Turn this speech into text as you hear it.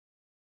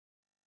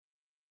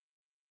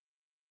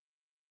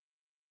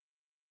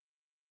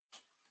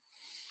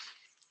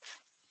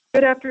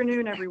Good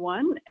afternoon,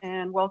 everyone,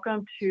 and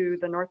welcome to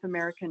the North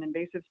American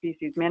Invasive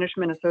Species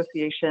Management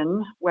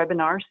Association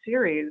webinar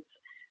series.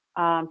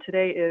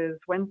 Today is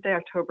Wednesday,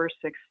 October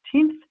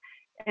 16th,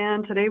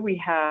 and today we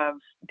have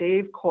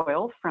Dave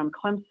Coyle from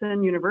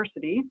Clemson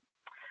University,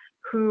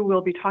 who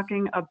will be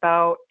talking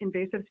about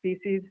invasive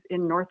species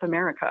in North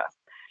America.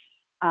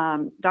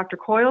 Dr.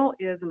 Coyle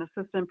is an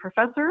assistant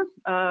professor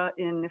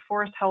in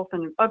forest health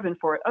and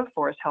of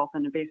forest health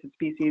and invasive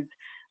species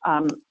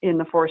in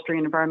the Forestry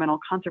and Environmental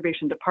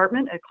Conservation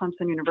Department at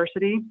Clemson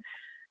University.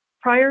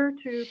 Prior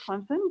to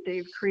Clemson,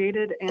 Dave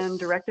created and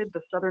directed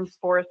the Southern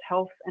Forest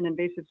Health and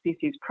Invasive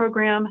Species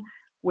Program,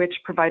 which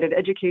provided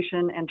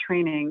education and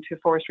training to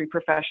forestry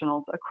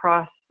professionals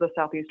across the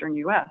southeastern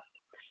U.S.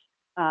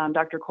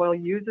 Dr. Coyle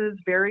uses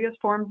various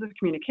forms of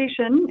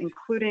communication,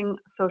 including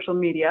social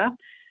media,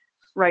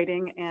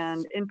 writing,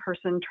 and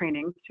in-person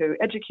training to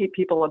educate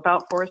people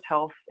about forest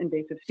health,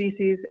 invasive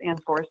species, and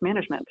forest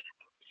management.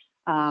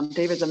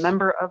 Dave is a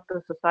member of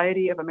the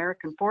Society of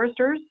American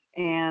Foresters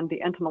and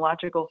the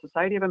Entomological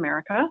Society of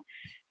America,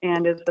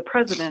 and is the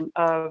president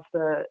of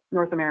the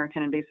North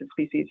American Invasive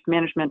Species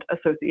Management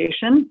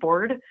Association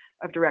Board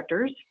of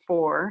Directors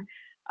for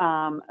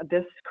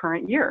this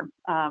current year,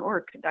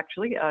 or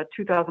actually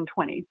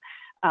 2020.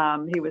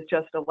 He was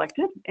just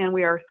elected, and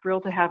we are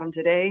thrilled to have him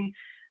today.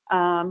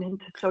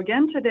 So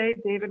again, today,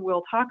 David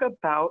will talk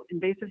about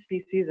invasive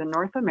species in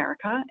North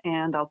America,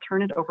 and I'll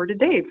turn it over to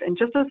Dave in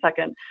just a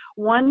second.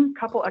 A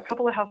couple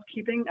of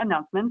housekeeping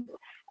announcements.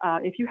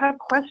 If you have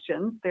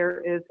questions, there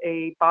is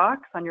a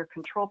box on your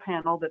control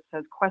panel that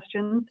says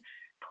questions.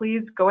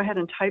 Please go ahead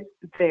and type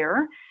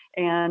there.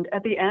 And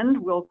at the end,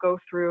 we'll go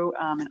through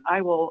and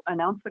I will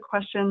announce the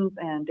questions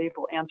and Dave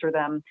will answer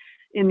them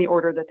in the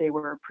order that they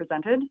were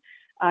presented.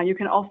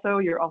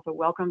 You're also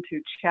welcome to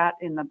chat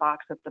in the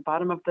box at the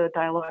bottom of the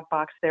dialog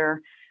box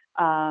there.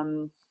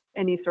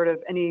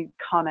 Any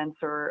comments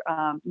or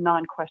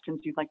non-questions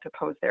you'd like to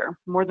pose there,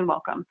 more than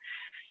welcome.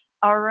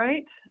 All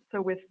right,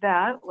 so with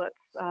that,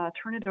 let's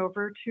turn it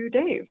over to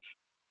Dave.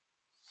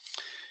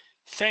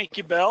 Thank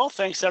you, Belle.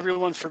 Thanks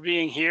everyone for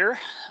being here.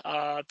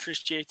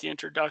 Appreciate the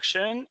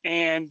introduction.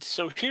 And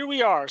so here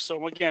we are.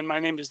 So again, my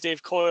name is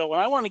Dave Coyle,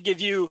 and I want to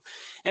give you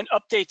an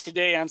update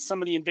today on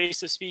some of the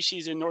invasive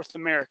species in North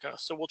America.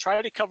 So we'll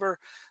try to cover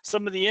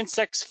some of the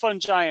insects,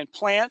 fungi, and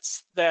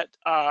plants that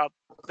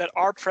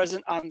are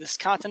present on this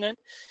continent.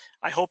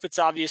 I hope it's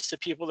obvious to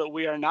people that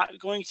we are not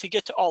going to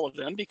get to all of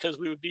them because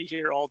we would be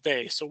here all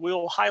day. So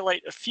we'll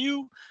highlight a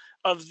few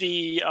of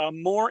the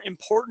more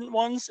important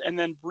ones and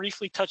then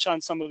briefly touch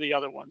on some of the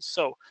other ones.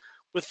 So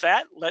with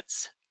that,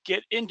 let's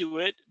get into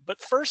it.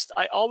 But first,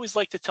 I always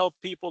like to tell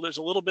people there's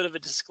a little bit of a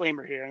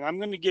disclaimer here, and I'm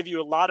going to give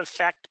you a lot of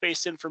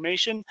fact-based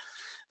information,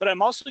 but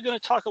I'm also going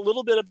to talk a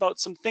little bit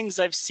about some things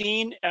I've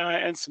seen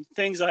and some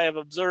things I have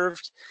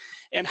observed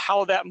and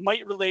how that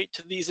might relate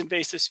to these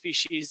invasive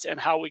species and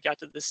how we got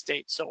to this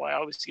state. So I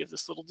always give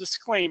this little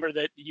disclaimer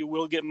that you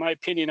will get my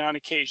opinion on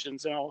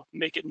occasions, and I'll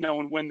make it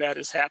known when that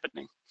is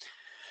happening.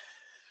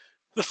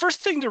 The first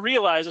thing to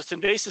realize with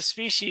invasive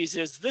species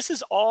is this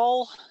is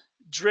all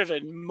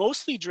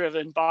mostly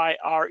driven by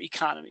our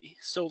economy.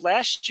 So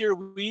last year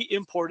we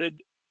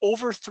imported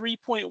over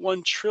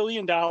 $3.1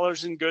 trillion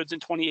in goods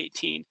in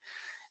 2018.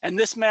 And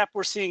this map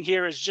we're seeing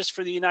here is just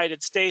for the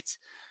United States.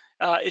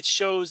 It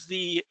shows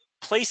the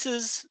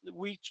places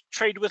we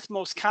trade with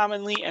most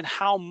commonly and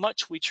how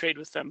much we trade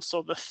with them.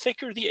 So the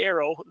thicker the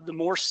arrow, the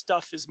more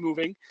stuff is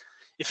moving.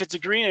 If it's a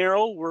green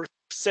arrow, we're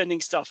sending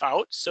stuff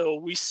out. So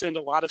we send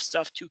a lot of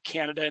stuff to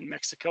Canada and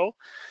Mexico.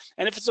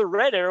 And if it's a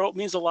red arrow, it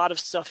means a lot of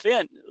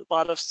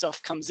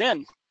stuff comes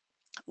in,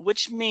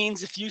 which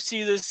means if you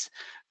see this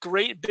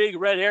great big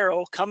red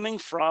arrow coming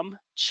from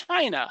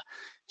China,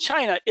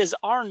 China is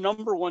our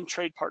 #1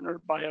 trade partner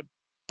by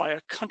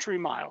a country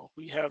mile.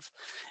 We have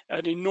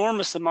an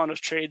enormous amount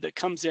of trade that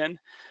comes in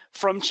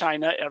from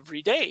China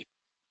every day.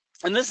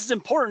 And this is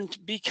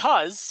important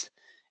because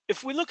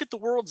if we look at the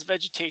world's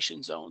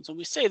vegetation zones, and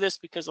we say this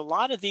because a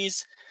lot of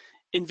these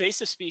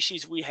invasive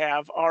species we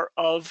have are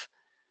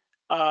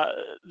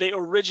they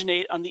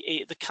originate on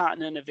the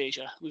continent of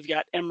Asia. We've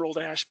got emerald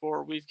ash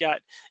borer, we've got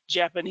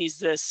Japanese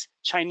this,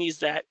 Chinese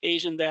that,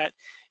 Asian that.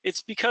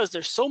 It's because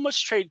there's so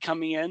much trade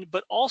coming in,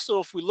 but also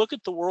if we look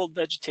at the world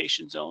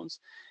vegetation zones,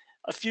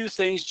 a few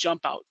things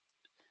jump out.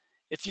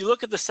 If you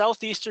look at the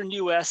southeastern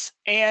US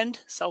and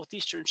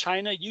southeastern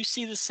China, you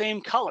see the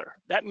same color.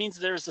 That means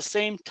there's the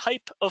same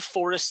type of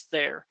forest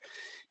there.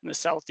 In the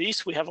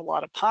southeast, we have a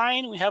lot of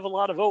pine, we have a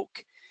lot of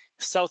oak.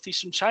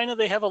 Southeastern China,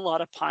 they have a lot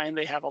of pine,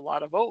 they have a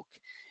lot of oak.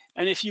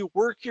 And if you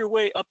work your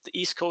way up the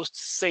East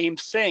Coast, same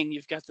thing.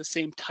 You've got the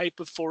same type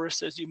of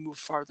forest as you move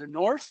farther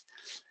north.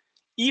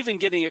 Even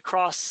getting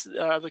across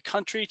the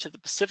country to the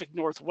Pacific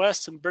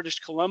Northwest and British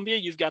Columbia,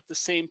 you've got the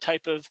same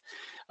type of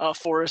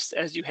forest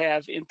as you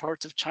have in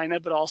parts of China,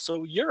 but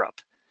also Europe.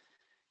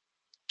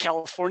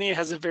 California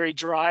has a very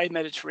dry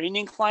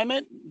Mediterranean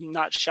climate.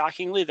 Not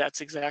shockingly, that's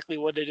exactly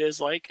what it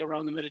is like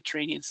around the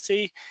Mediterranean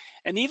Sea.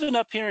 And even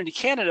up here in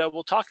Canada,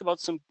 we'll talk about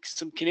some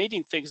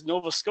Canadian things.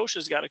 Nova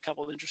Scotia's got a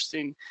couple of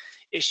interesting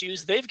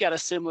issues. They've got a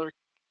similar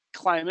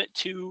climate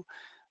to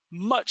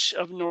much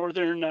of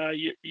northern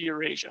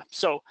Eurasia.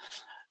 So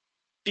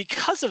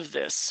because of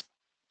this,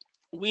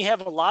 we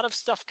have a lot of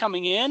stuff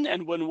coming in,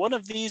 and when one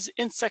of these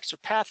insects or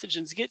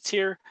pathogens gets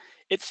here,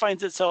 it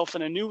finds itself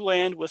in a new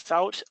land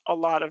without a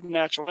lot of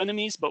natural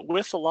enemies, but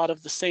with a lot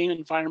of the same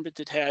environment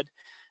it had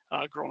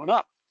growing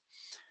up.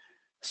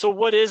 So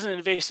what is an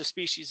invasive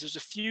species? There's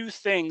a few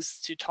things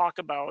to talk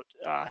about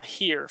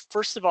here.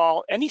 First of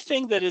all,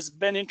 anything that has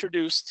been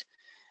introduced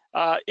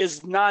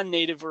is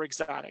non-native or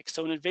exotic.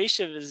 So an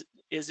invasive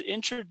is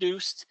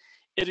introduced,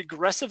 it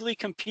aggressively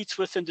competes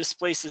with and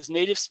displaces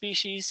native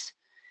species,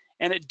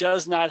 and it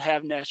does not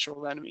have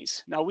natural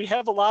enemies. Now, we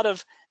have a lot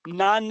of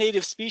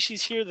non-native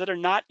species here that are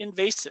not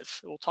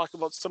invasive. We'll talk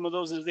about some of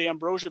those as the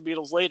ambrosia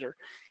beetles later.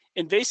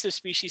 Invasive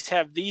species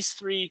have these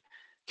three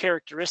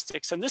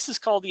characteristics, and this is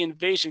called the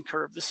invasion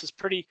curve. This is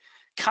pretty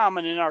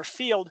common in our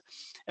field,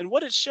 and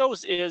what it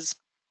shows is,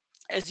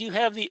 as you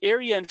have the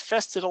area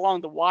infested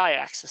along the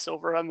y-axis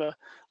over on the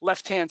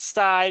left-hand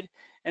side,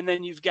 and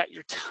then you've got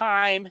your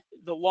time.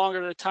 The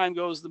longer the time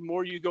goes, the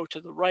more you go to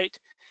the right.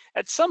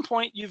 At some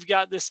point, you've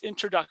got this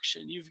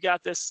introduction. You've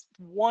got this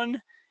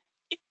one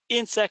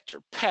insect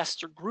or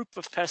pest or group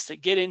of pests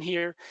that get in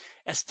here.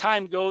 As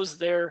time goes,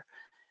 their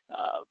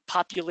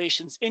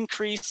populations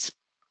increase,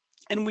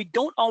 and we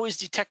don't always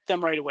detect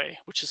them right away,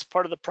 which is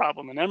part of the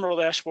problem. And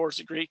emerald ash borer is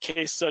a great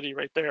case study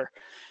right there.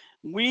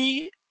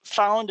 We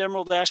found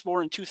emerald ash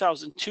borer in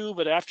 2002,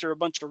 but after a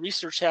bunch of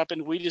research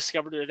happened, we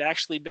discovered it had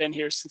actually been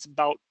here since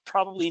about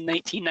probably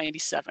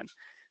 1997.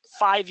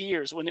 5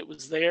 years when it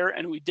was there,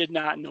 and we did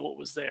not know it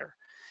was there.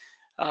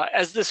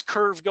 As this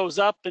curve goes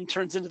up and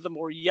turns into the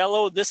more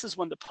yellow, this is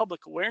when the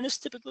public awareness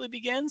typically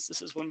begins.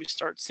 This is when we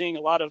start seeing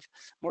a lot of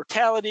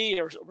mortality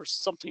or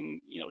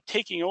something,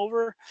 taking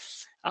over.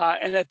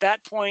 And at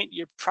that point,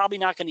 you're probably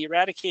not going to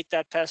eradicate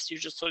that pest. You're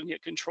just looking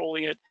at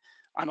controlling it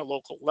on a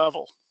local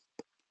level.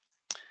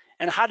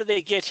 And how do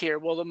they get here?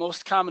 Well, the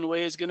most common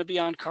way is going to be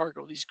on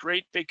cargo. These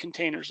great big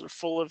containers are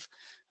full of,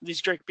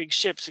 these great big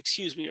ships,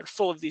 are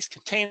full of these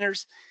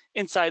containers.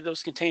 Inside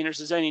those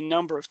containers is any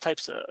number of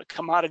types of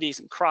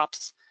commodities and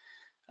crops.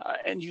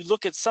 And you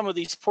look at some of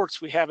these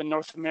ports we have in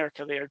North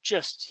America, they are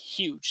just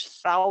huge.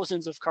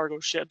 Thousands of cargo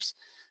ships,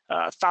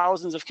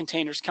 thousands of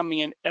containers coming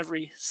in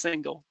every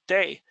single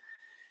day.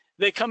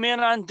 They come in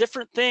on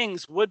different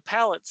things. Wood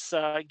pallets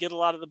get a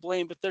lot of the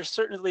blame, but they're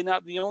certainly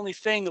not the only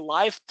thing.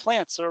 Live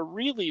plants are a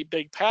really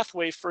big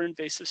pathway for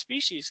invasive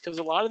species because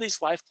a lot of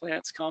these live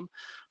plants come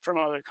from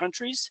other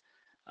countries.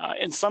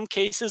 In some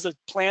cases, a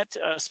plant,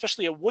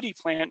 especially a woody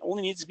plant,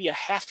 only needs to be a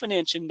 ½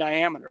 inch in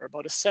diameter,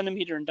 about 1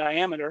 centimeter in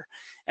diameter,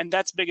 and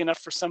that's big enough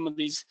for some of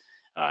these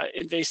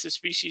invasive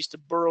species to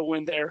burrow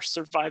in there,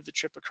 survive the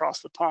trip across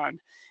the pond,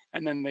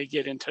 and then they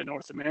get into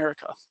North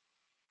America.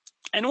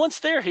 And once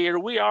they're here,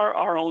 we are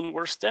our own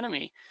worst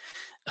enemy.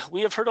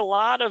 We have heard a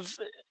lot of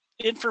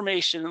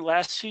information in the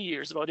last few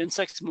years about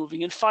insects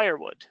moving in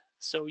firewood.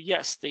 So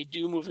yes, they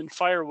do move in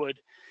firewood.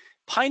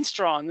 Pine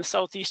straw in the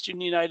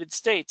southeastern United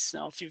States.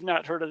 Now, if you've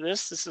not heard of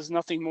this, this is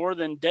nothing more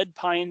than dead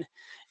pine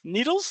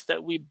needles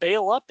that we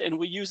bale up and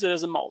we use it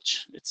as a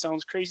mulch. It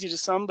sounds crazy to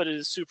some, but it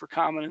is super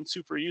common and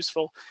super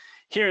useful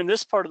here in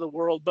this part of the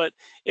world. But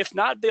if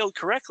not baled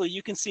correctly,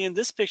 you can see in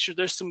this picture,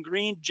 there's some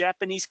green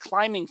Japanese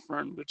climbing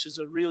fern, which is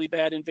a really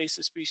bad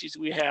invasive species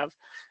we have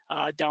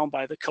down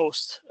by the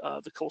coast,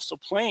 the coastal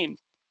plain.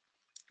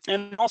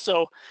 And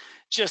also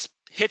just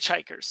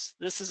hitchhikers.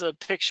 This is a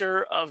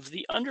picture of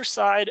the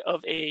underside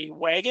of a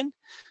wagon,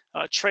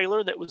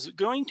 trailer that was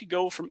going to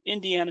go from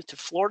Indiana to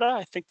Florida.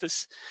 I think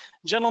this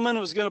gentleman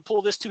was going to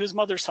pull this to his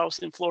mother's house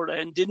in Florida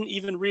and didn't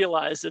even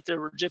realize that there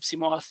were gypsy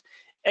moth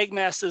egg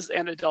masses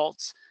and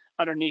adults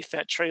underneath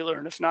that trailer.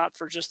 And if not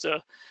for just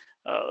a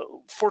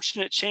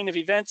fortunate chain of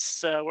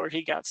events where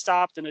he got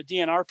stopped and a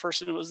DNR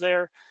person was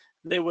there,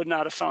 they would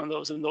not have found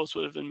those, and those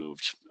would have been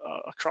moved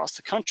across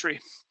the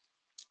country.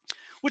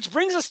 Which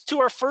brings us to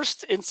our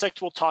first insect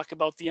we'll talk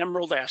about, the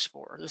emerald ash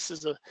borer. This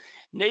is a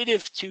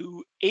native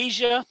to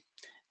Asia.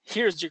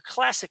 Here's your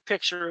classic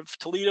picture of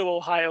Toledo,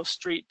 Ohio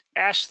street,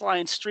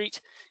 Ashline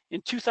Street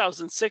in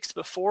 2006.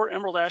 Before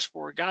emerald ash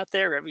borer got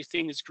there,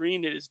 everything is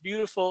green, it is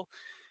beautiful.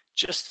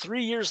 Just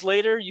 3 years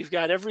later, you've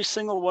got every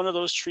single one of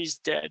those trees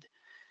dead.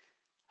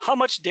 How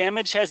much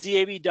damage has the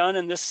AB done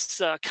in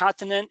this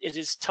continent? It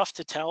is tough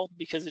to tell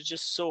because it's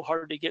just so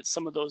hard to get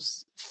some of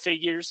those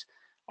figures.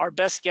 Our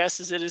best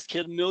guess is it has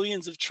killed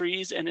millions of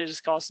trees and it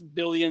has cost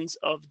billions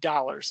of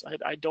dollars.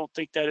 I don't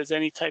think that is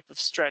any type of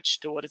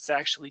stretch to what it's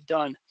actually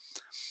done.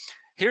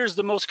 Here's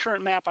the most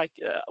current map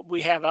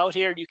we have out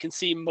here. You can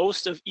see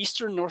most of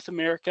eastern North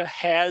America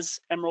has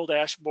emerald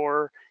ash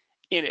borer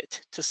in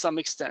it to some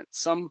extent.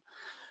 Some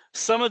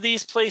of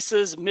these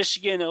places,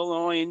 Michigan,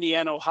 Illinois,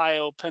 Indiana,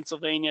 Ohio,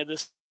 Pennsylvania,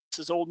 this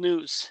is old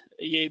news.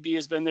 EAB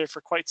has been there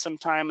for quite some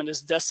time and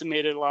has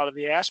decimated a lot of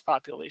the ash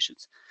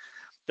populations.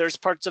 There's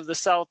parts of the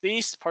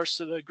Southeast, parts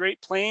of the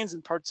Great Plains,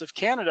 and parts of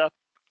Canada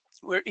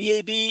where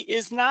EAB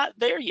is not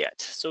there yet.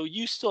 So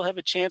you still have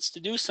a chance to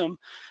do some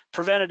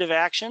preventative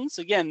actions.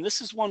 Again,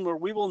 this is one where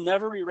we will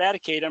never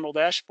eradicate emerald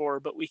ash borer,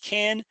 but we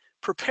can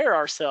prepare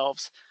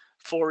ourselves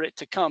for it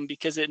to come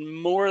because it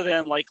more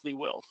than likely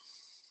will.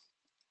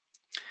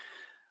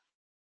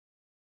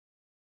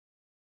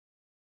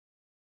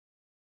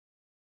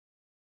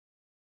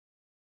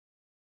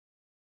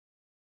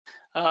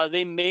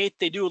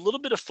 They do a little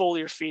bit of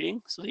foliar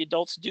feeding. So the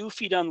adults do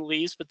feed on the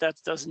leaves, but that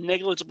does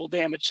negligible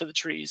damage to the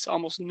trees,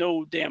 almost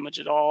no damage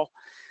at all.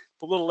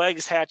 The little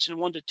eggs hatch in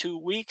 1 to 2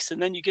 weeks,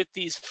 and then you get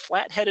these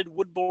flat-headed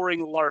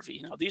wood-boring larvae.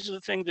 Now, these are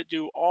the things that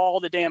do all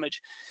the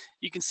damage.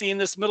 You can see in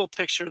this middle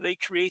picture, they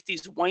create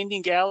these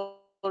winding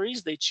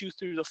galleries. They chew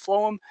through the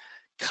phloem,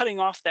 cutting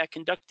off that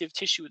conductive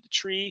tissue of the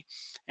tree,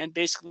 and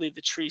basically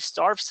the tree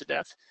starves to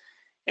death.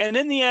 And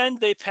in the end,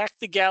 they pack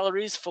the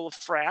galleries full of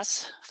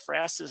frass.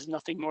 Frass is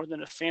nothing more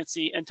than a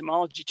fancy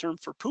entomology term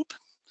for poop.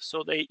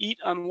 So they eat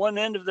on one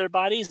end of their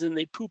bodies and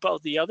they poop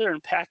out the other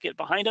and pack it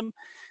behind them.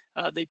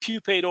 They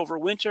pupate over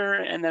winter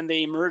and then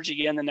they emerge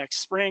again the next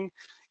spring,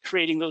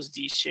 creating those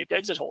D-shaped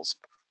exit holes.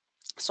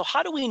 So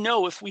how do we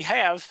know if we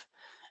have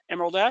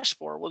emerald ash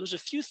borer? Well, there's a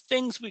few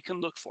things we can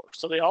look for.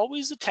 So they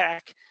always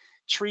attack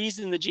trees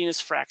in the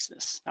genus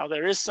Fraxinus. Now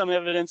there is some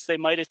evidence they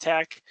might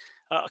attack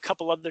a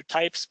couple other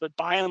types, but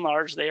by and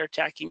large, they are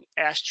attacking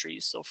ash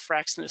trees, so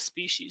Fraxinus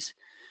species.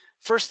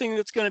 First thing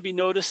that's going to be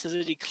noticed is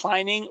a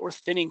declining or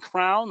thinning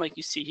crown, like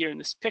you see here in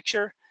this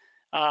picture.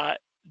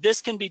 This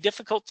can be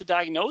difficult to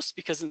diagnose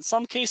because in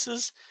some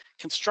cases,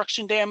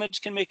 construction damage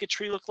can make a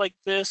tree look like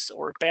this,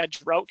 or bad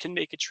drought can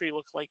make a tree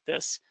look like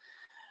this.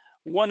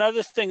 One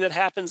other thing that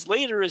happens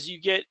later is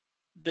you get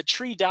the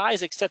tree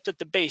dies except at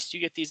the base. You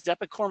get these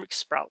epicormic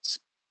sprouts.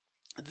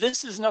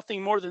 This is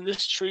nothing more than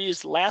this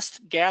tree's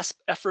last gasp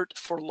effort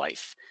for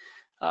life.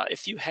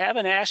 If you have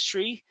an ash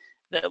tree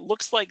that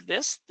looks like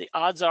this, the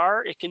odds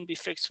are it can be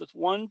fixed with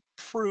one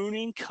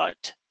pruning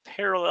cut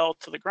parallel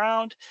to the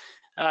ground.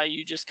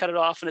 You just cut it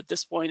off, and at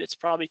this point, it's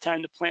probably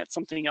time to plant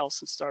something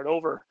else and start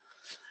over.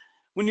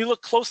 When you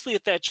look closely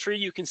at that tree,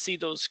 you can see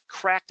those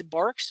cracked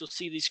barks. You'll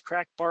see these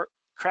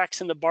cracks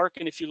in the bark,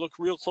 and if you look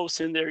real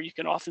close in there, you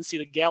can often see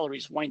the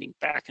galleries winding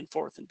back and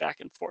forth and back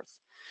and forth.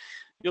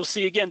 You'll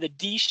see again the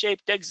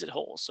D-shaped exit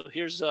hole. So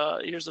here's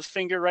a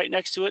finger right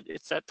next to it.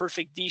 It's that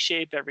perfect D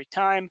shape every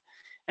time.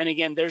 And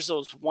again, there's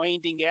those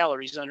winding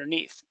galleries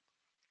underneath.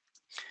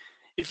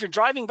 If you're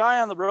driving by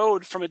on the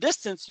road from a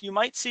distance, you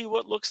might see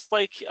what looks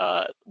like,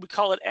 we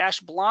call it ash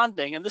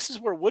blonding. And this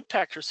is where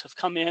woodpeckers have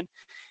come in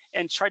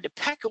and tried to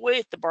peck away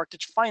at the bark to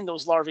find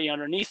those larvae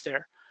underneath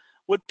there.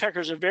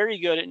 Woodpeckers are very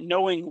good at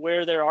knowing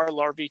where there are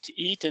larvae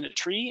to eat in a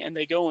tree, and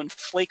they go and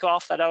flake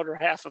off that outer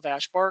half of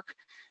ash bark,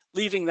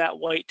 leaving that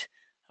white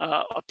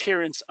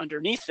appearance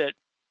underneath it.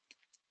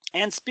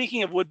 And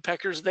speaking of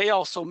woodpeckers, they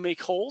also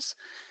make holes,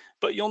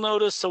 but you'll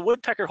notice a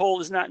woodpecker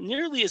hole is not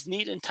nearly as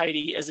neat and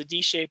tidy as a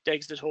D-shaped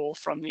exit hole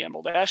from the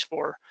emerald ash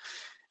borer.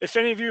 If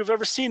any of you have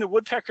ever seen a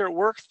woodpecker at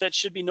work, that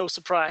should be no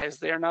surprise.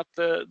 They are not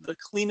the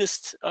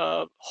cleanest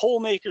hole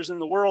makers in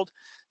the world,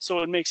 so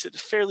it makes it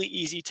fairly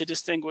easy to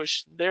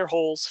distinguish their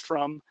holes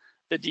from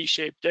the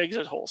D-shaped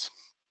exit holes.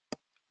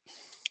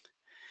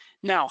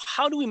 Now,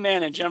 how do we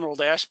manage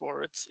emerald ash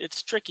borer?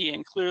 It's tricky,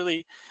 and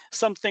clearly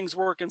some things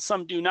work and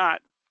some do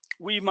not.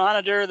 We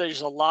monitor.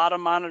 There's a lot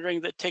of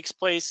monitoring that takes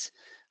place,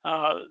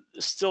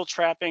 still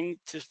trapping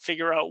to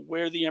figure out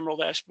where the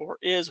emerald ash borer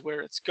is,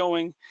 where it's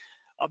going.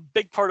 A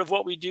big part of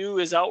what we do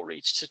is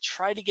outreach to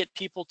try to get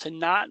people to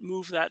not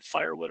move that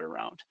firewood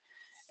around.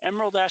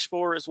 Emerald ash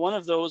borer is one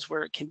of those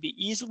where it can be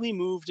easily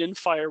moved in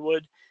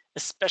firewood,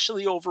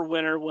 especially over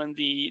winter when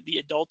the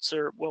adults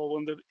are, well,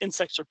 when the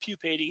insects are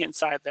pupating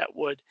inside that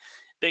wood.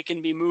 They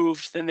can be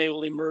moved, then they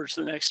will emerge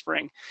the next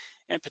spring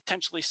and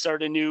potentially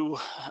start a new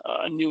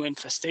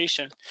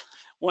infestation.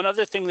 One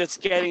other thing that's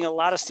getting a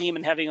lot of steam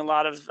and having a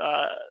lot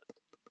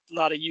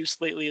of use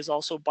lately is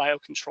also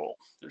biocontrol.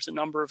 There's a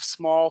number of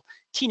small,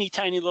 teeny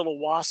tiny little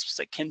wasps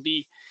that can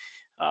be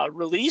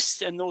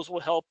released, and those will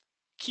help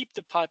keep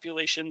the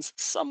populations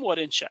somewhat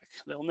in check.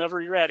 They'll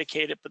never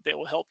eradicate it, but they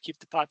will help keep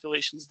the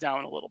populations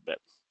down a little bit.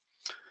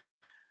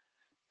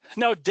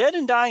 Now, dead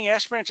and dying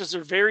ash branches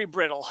are very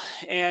brittle,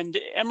 and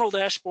emerald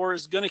ash borer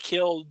is going to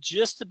kill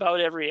just about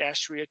every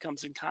ash tree it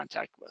comes in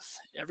contact with.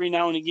 Every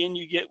now and again,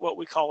 you get what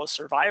we call a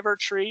survivor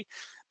tree,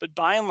 but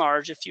by and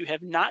large, if you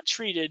have not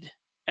treated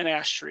an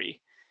ash tree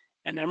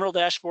and emerald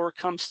ash borer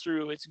comes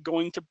through, it's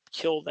going to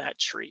kill that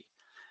tree.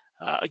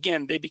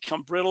 Again, they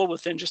become brittle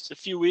within just a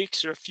few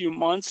weeks or a few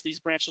months.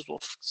 These branches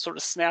will sort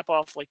of snap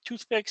off like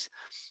toothpicks,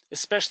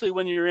 especially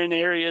when you're in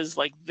areas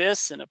like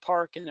this, in a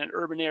park, in an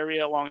urban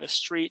area, along a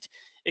street.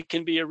 It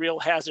can be a real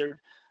hazard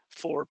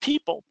for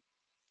people.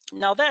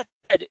 Now that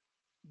said,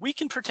 we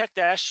can protect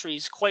ash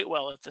trees quite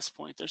well at this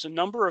point. There's a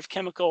number of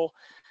chemical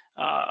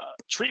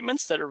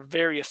treatments that are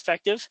very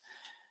effective.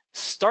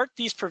 Start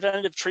these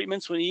preventative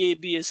treatments when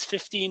EAB is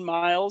 15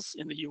 miles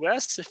in the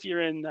US. If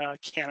you're in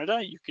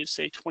Canada, you could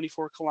say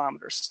 24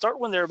 kilometers. Start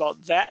when they're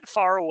about that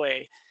far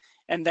away,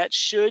 and that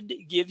should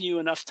give you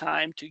enough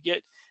time to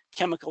get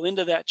chemical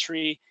into that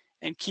tree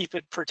and keep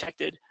it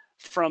protected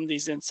from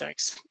these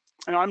insects.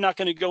 And I'm not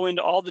going to go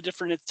into all the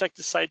different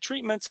insecticide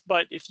treatments,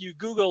 but if you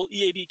Google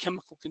EAB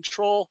chemical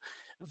control,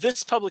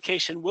 this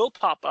publication will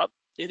pop up.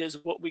 It is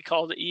what we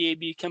call the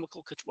EAB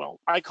chemical control. Well,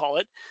 I call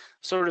it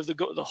sort of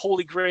the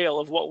holy grail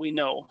of what we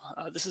know.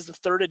 This is the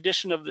 3rd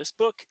edition of this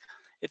book.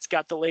 It's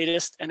got the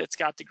latest and it's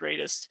got the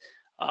greatest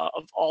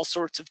of all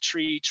sorts of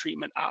tree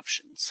treatment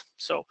options.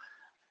 So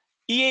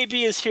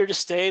EAB is here to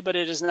stay, but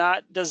it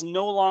does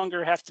no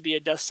longer have to be a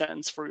death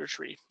sentence for your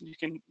tree. You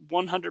can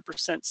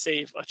 100%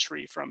 save a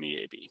tree from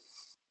EAB.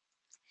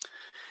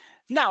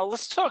 Now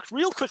let's talk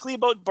real quickly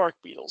about bark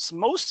beetles.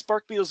 Most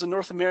bark beetles in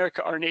North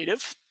America are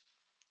native.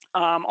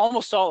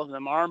 Almost all of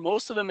them are.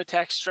 Most of them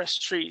attack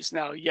stressed trees.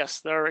 Now,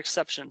 yes, there are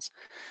exceptions.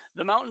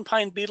 The mountain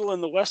pine beetle in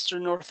the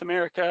western North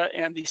America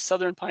and the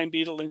southern pine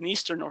beetle in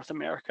eastern North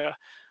America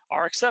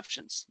are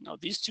exceptions. Now,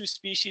 these 2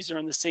 species are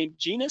in the same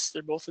genus.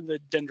 They're both in the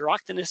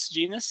Dendroctonus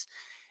genus,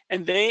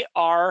 and they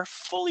are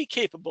fully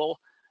capable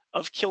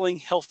of killing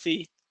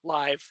healthy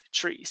live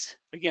trees.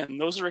 Again,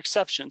 those are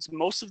exceptions.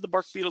 Most of the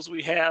bark beetles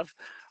we have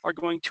are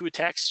going to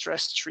attack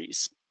stressed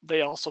trees.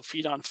 They also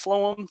feed on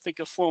phloem. Think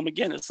of phloem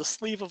again as the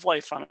sleeve of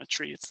life on a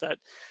tree. It's that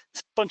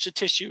bunch of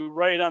tissue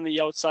right on the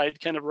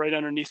outside, kind of right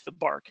underneath the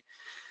bark.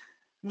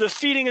 The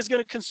feeding is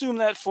going to consume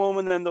that phloem,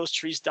 and then those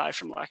trees die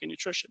from lack of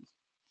nutrition.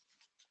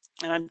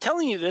 And I'm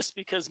telling you this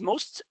because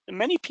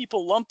many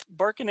people lump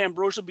bark and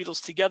ambrosia beetles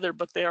together,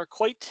 but they are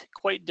quite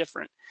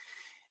different.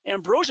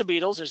 Ambrosia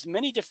beetles, there's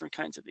many different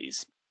kinds of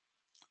these.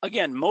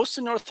 Again, most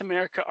in North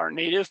America are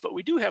native, but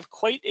we do have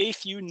quite a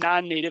few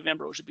non-native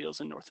ambrosia beetles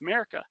in North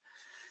America.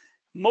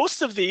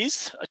 Most of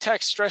these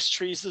attack stressed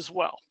trees as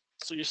well.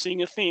 So you're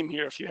seeing a theme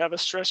here. If you have a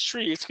stressed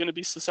tree, it's going to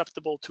be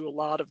susceptible to a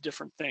lot of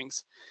different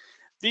things.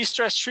 These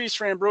stressed trees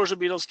for ambrosia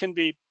beetles can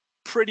be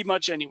pretty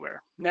much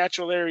anywhere.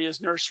 Natural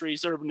areas,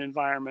 nurseries, urban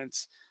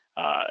environments.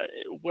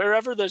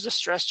 Wherever there's a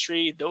stressed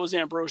tree, those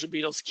ambrosia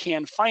beetles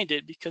can find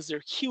it because they're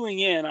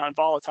cueing in on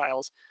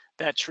volatiles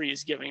that tree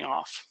is giving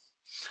off.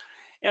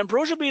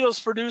 Ambrosia beetles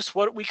produce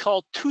what we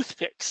call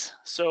toothpicks.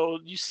 So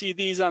you see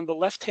these on the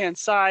left-hand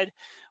side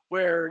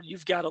where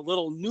you've got a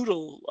little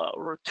noodle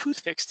or a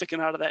toothpick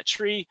sticking out of that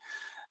tree.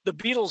 The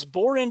beetles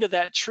bore into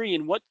that tree,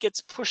 and what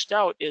gets pushed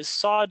out is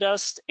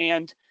sawdust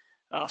and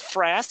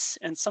frass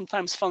and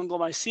sometimes fungal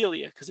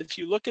mycelia. Because if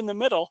you look in the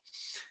middle,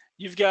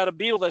 you've got a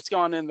beetle that's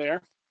gone in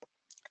there.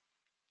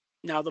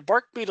 Now the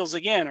bark beetles,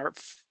 again, are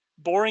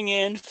boring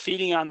in,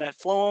 feeding on that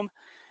phloem.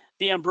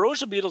 The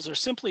ambrosia beetles are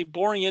simply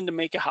boring in to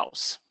make a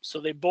house. So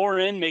they bore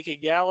in, make a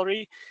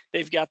gallery.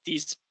 They've got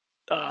these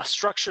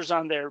structures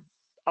on their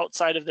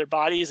outside of their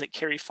bodies that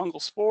carry fungal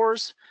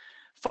spores.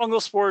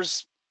 Fungal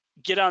spores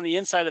get on the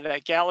inside of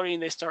that gallery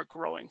and they start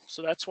growing.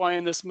 So that's why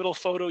in this middle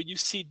photo you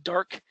see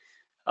dark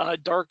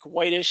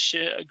whitish,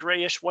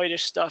 grayish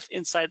whitish stuff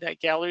inside that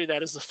gallery.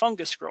 That is the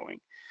fungus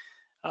growing.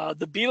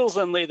 The beetles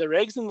then lay their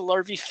eggs and the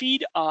larvae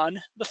feed on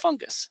the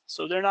fungus.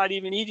 So they're not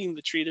even eating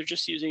the tree, they're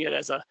just using it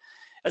as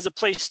a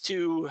place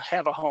to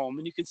have a home.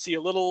 And you can see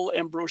a little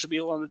ambrosia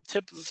beetle on the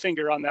tip of the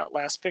finger on that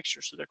last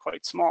picture, so they're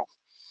quite small.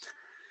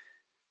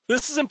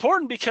 This is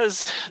important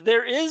because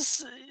there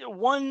is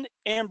one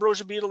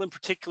ambrosia beetle in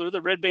particular,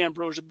 the red bay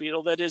ambrosia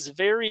beetle, that is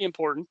very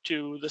important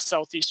to the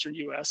southeastern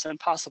US and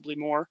possibly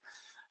more.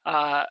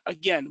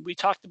 Again, we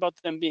talked about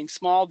them being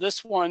small.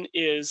 This one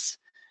is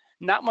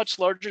not much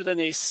larger than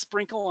a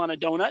sprinkle on a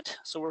donut,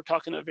 so we're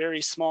talking a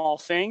very small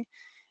thing.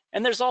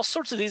 And there's all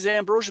sorts of these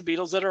ambrosia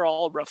beetles that are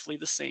all roughly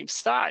the same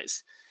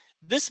size.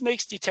 This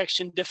makes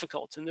detection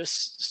difficult, and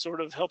this sort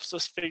of helps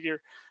us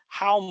figure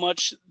how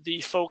much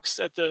the folks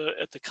at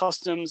the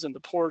customs and the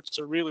ports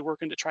are really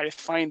working to try to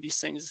find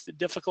these things. It's a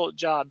difficult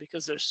job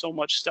because there's so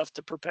much stuff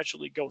to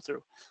perpetually go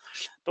through.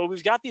 But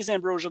we've got these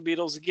ambrosia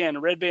beetles, again,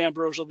 red bay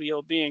ambrosia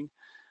beetle being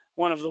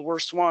one of the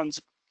worst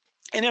ones.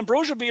 And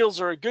ambrosia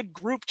beetles are a good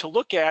group to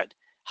look at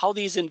how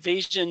these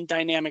invasion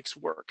dynamics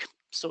work.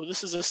 So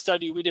this is a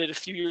study we did a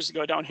few years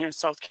ago down here in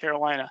South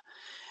Carolina.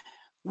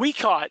 We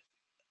caught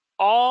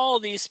all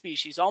these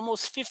species,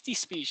 almost 50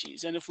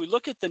 species. And if we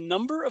look at the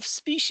number of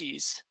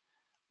species,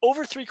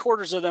 over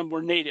 3/4 of them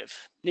were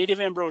native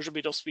ambrosia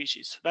beetle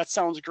species. That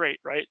sounds great,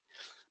 right?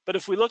 But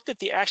if we looked at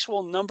the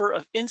actual number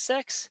of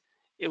insects,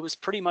 it was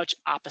pretty much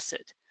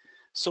opposite.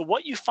 So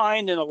what you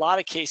find in a lot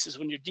of cases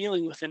when you're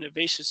dealing with an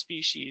invasive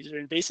species or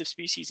invasive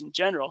species in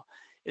general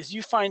is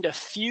you find a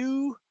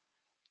few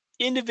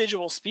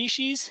individual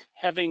species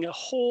having a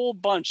whole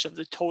bunch of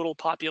the total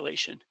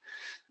population.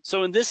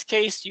 So in this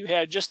case, you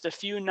had just a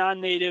few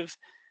non-native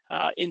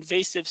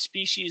invasive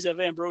species of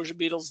ambrosia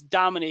beetles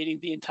dominating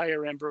the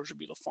entire ambrosia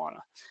beetle fauna.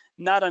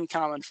 Not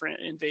uncommon for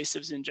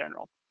invasives in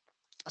general.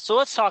 So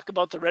let's talk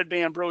about the red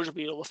bay ambrosia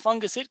beetle. The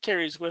fungus it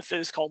carries with it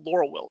is called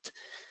laurel wilt.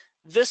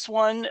 This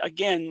one,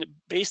 again,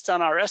 based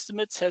on our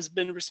estimates, has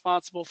been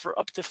responsible for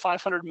up to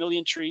 500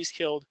 million trees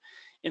killed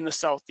in the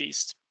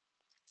Southeast.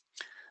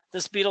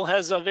 This beetle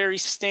has a very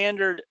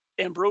standard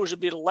ambrosia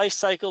beetle life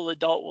cycle. The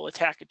adult will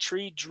attack a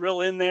tree,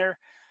 drill in there,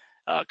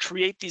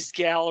 create these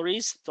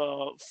galleries.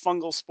 The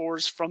fungal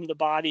spores from the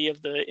body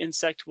of the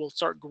insect will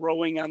start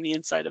growing on the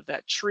inside of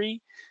that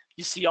tree.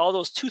 You see all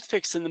those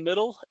toothpicks in the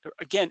middle.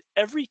 Again,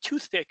 every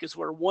toothpick is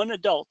where one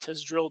adult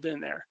has drilled in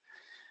there.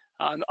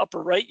 On the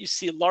upper right, you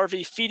see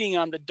larvae feeding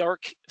on the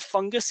dark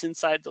fungus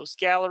inside those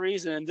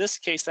galleries. And in this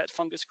case, that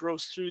fungus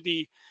grows through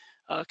the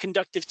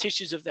conductive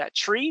tissues of that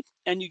tree,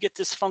 and you get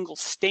this fungal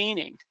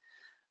staining.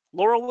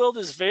 Laurel wilt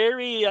is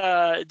very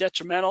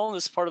detrimental in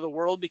this part of the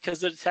world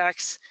because it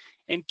attacks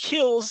and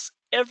kills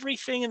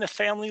everything in the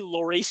family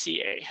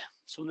Lauraceae.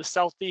 So in the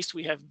southeast,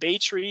 we have bay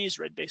trees,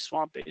 red bay,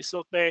 swamp bay,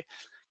 silk bay,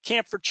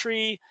 camphor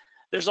tree.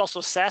 There's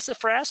also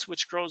sassafras,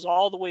 which grows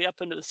all the way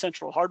up into the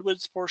central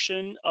hardwoods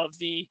portion of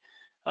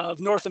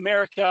North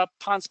America,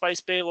 pond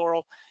spice, bay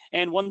laurel.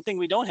 And one thing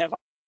we don't have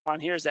on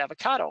here is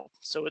avocado.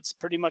 So it's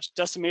pretty much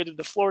decimated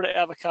the Florida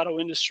avocado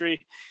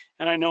industry.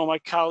 And I know my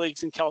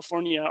colleagues in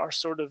California are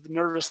sort of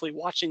nervously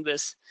watching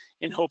this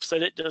in hopes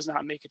that it does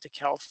not make it to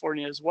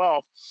California as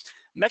well.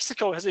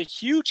 Mexico has a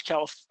huge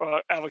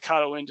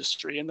avocado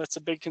industry, and that's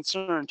a big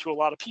concern to a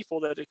lot of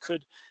people that it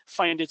could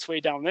find its way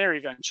down there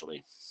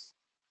eventually.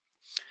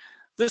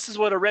 This is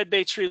what a red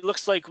bay tree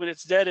looks like when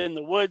it's dead in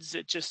the woods.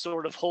 It just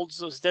sort of holds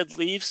those dead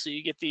leaves, so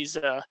you get these,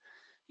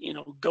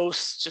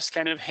 ghosts just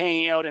kind of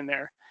hanging out in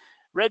there.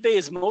 Red bay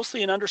is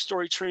mostly an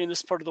understory tree in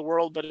this part of the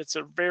world, but it's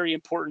a very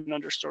important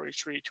understory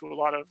tree to a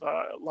lot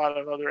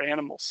of other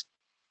animals.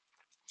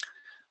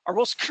 Our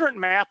most current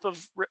map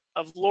of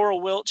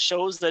laurel wilt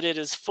shows that it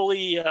is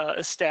fully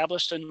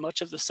established in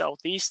much of the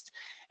southeast,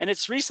 and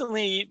it's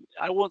recently,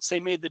 I won't say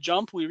made the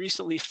jump, we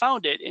recently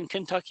found it in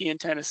Kentucky and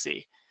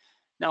Tennessee.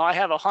 Now I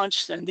have a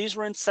hunch, and these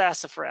were in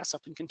sassafras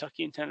up in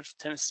Kentucky and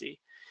Tennessee.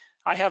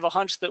 I have a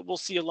hunch that we'll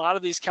see a lot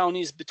of these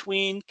counties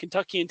between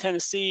Kentucky and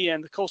Tennessee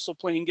and the coastal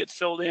plain get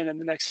filled in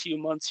the next few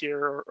months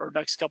here or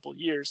next couple of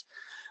years.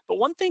 But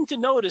one thing to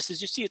notice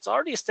is you see it's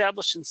already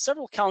established in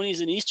several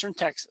counties in eastern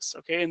Texas,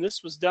 okay? And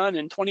this was done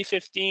in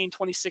 2015,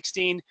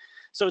 2016,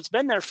 so it's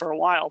been there for a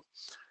while.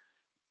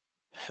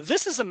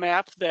 This is a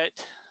map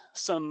that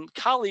some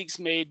colleagues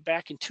made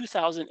back in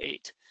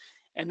 2008,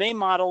 and they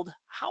modeled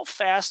how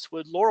fast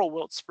would laurel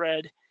wilt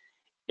spread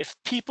if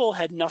people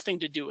had nothing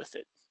to do with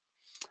it.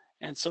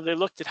 And so they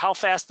looked at how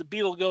fast the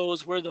beetle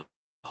goes, where the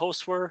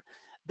hosts were.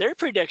 Their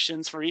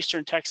predictions for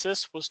eastern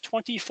Texas was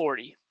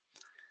 2040.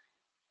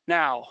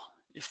 Now,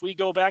 if we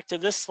go back to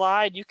this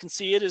slide, you can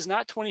see it is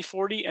not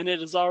 2040, and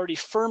it is already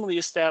firmly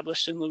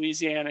established in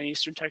Louisiana,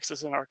 eastern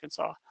Texas, and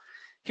Arkansas.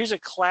 Here's a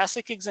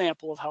classic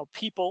example of how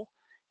people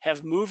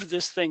have moved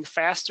this thing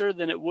faster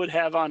than it would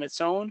have on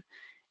its own,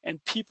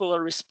 and people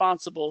are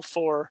responsible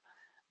for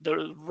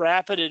the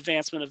rapid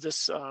advancement of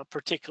this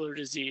particular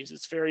disease.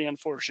 It's very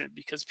unfortunate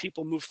because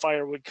people move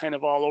firewood kind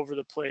of all over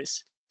the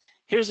place.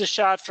 Here's a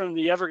shot from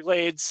the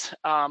Everglades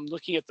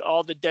looking at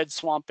all the dead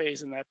swamp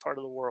bays in that part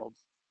of the world.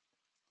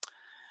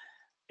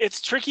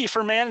 It's tricky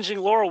for managing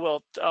laurel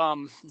wilt.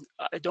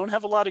 I don't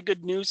have a lot of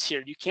good news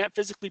here. You can't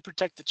physically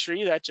protect the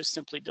tree. That just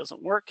simply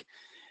doesn't work.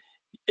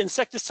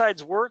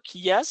 Insecticides work,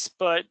 yes,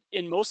 but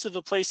in most of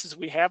the places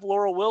we have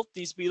laurel wilt,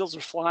 these beetles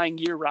are flying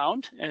year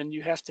round, and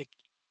you have to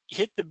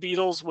hit the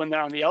beetles when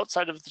they're on the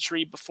outside of the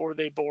tree before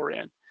they bore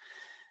in.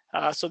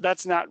 So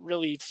that's not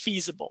really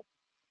feasible.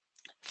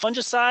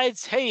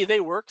 Fungicides, hey, they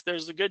work.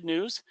 There's the good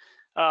news.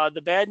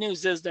 The bad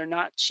news is they're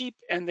not cheap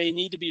and they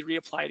need to be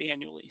reapplied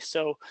annually.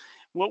 So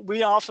what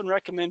we often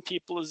recommend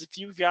people is if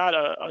you've got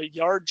a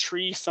yard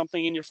tree,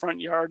 something in your front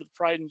yard,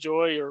 pride and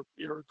joy, or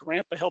your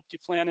grandpa helped you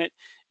plant it,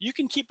 you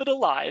can keep it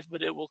alive,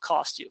 but it will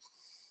cost you.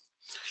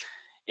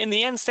 In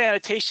the end,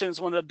 sanitation is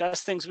one of the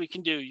best things we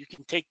can do. You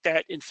can take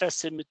that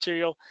infested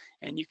material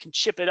and you can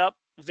chip it up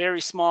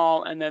very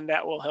small, and then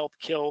that will help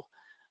kill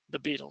the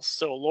beetles.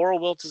 So laurel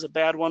wilt is a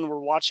bad one. We're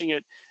watching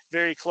it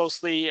very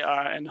closely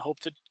and hope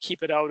to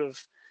keep it out of,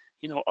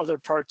 other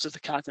parts of the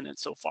continent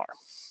so far.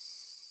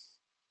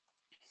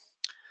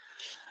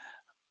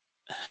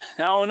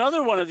 Now,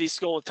 another one of these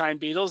scolytine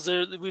beetles,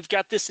 we've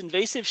got this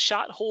invasive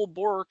shot-hole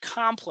borer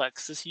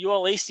complex, this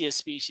Ualaceus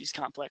species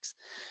complex.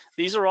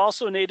 These are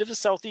also native to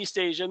Southeast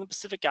Asia and the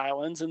Pacific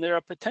Islands, and they're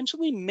a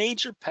potentially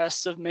major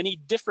pest of many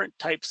different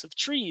types of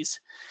trees.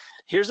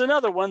 Here's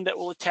another one that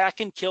will attack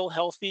and kill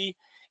healthy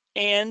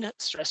and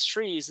stressed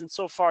trees. And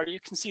so far,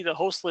 you can see the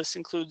host list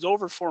includes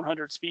over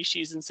 400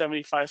 species and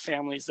 75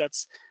 families.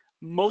 That's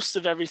most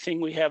of everything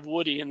we have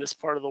woody in this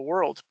part of the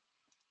world.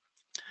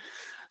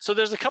 So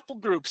there's a couple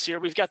groups here.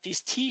 We've got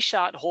these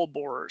T-shot hole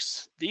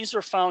borers. These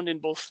are found in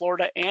both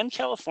Florida and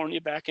California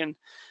back in a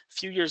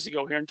few years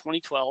ago here in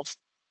 2012.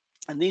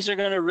 And these are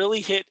going to really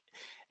hit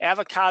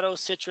avocado,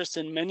 citrus,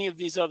 and many of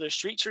these other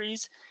street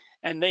trees.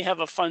 And they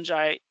have a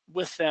fungi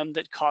with them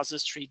that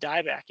causes tree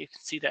dieback. You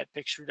can see that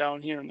picture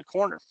down here in the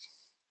corner.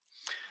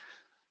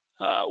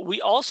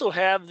 We also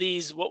have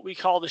these, what we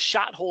call the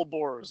shot hole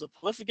borers, the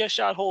Polyphaga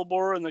shot hole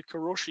borer and the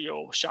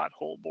Kuroshio shot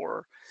hole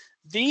borer.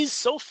 These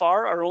so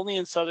far are only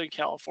in Southern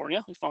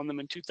California. We found them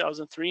in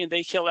 2003, and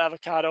they kill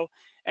avocado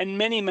and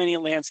many, many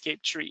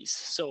landscape trees.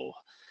 So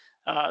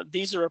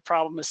these are a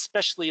problem,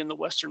 especially in the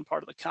western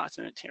part of the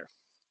continent here.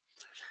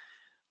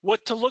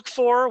 What to look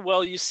for?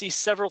 Well, you see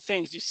several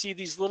things. You see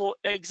these little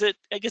exit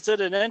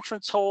and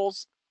entrance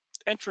holes.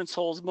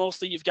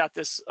 Mostly you've got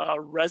this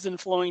resin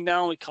flowing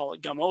down. We call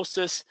it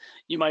gummosis.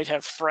 You might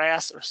have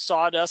frass or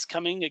sawdust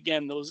coming.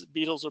 Again, those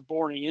beetles are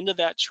boring into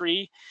that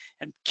tree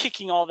and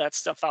kicking all that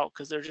stuff out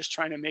because they're just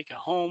trying to make a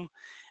home.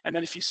 And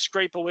then if you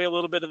scrape away a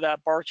little bit of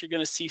that bark, you're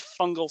going to see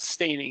fungal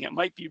staining. It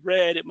might be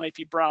red, it might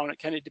be brown. It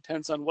kind of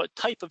depends on what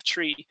type of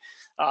tree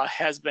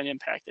has been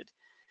impacted.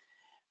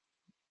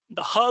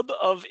 The hub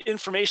of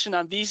information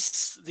on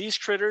these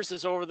critters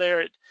is over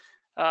there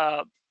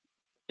at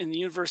in the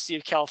University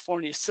of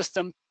California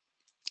system.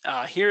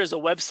 Here is a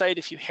website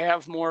if you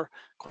have more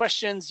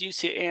questions,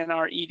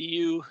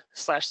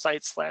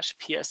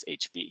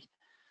 ucanr.edu/site/PSHB.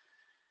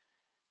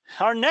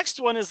 Our next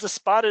one is the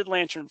spotted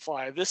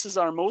lanternfly. This is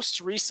our most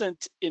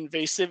recent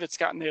invasive. It's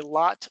gotten a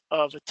lot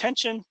of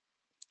attention,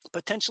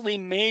 potentially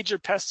major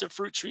pest of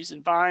fruit trees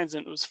and vines,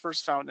 and it was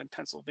first found in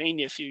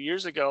Pennsylvania a few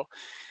years ago.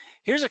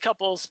 Here's a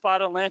couple of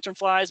spotted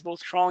lanternflies,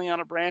 both crawling on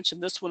a branch, and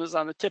this one is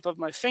on the tip of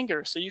my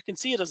finger. So you can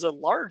see it as a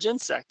large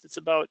insect. It's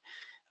about,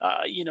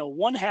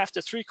 1/2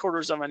 to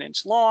 3/4 of an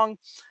inch long.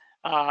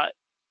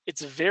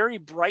 It's very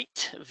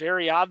bright,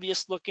 very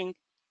obvious looking.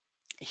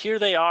 Here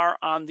they are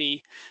on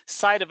the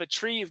side of a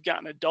tree. You've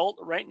got an adult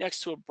right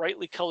next to a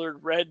brightly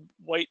colored red,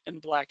 white,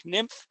 and black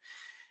nymph.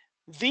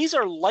 These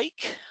are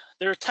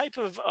they're a type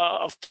of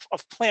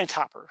plant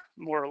hopper,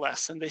 more or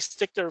less, and they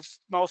stick their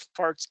mouth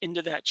parts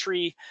into that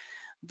tree.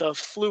 The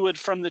fluid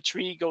from the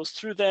tree goes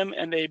through them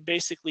and they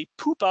basically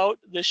poop out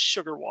this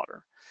sugar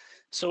water.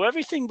 So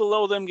everything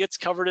below them gets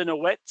covered in a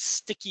wet,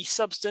 sticky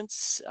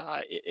substance.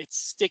 It's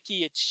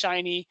sticky, it's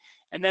shiny,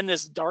 and then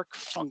this dark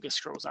fungus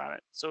grows on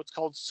it. So it's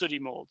called sooty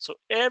mold. So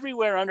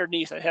everywhere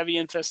underneath a heavy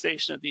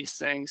infestation of these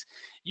things,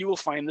 you will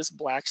find this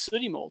black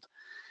sooty mold.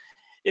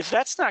 If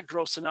that's not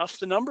gross enough,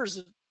 the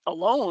numbers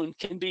alone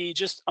can be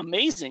just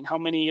amazing how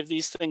many of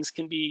these things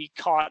can be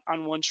caught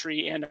on one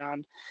tree and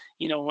on,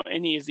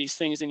 any of these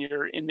things in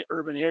the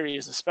urban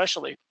areas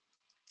especially.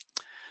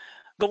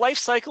 The life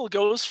cycle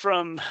goes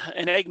from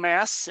an egg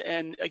mass,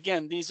 and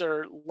again, these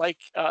are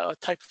like a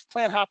type of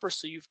plant hopper,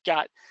 so you've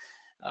got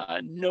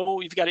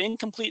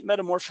incomplete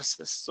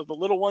metamorphosis. So the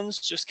little ones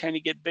just kind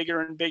of get bigger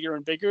and bigger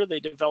and bigger.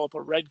 They develop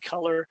a red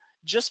color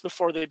just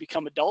before they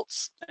become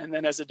adults, and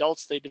then as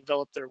adults, they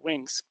develop their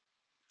wings.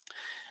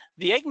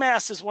 The egg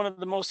mass is one of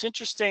the most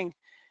interesting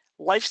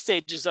life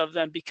stages of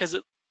them because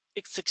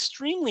it's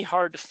extremely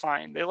hard to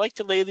find. They like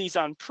to lay these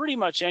on pretty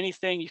much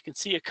anything. You can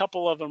see a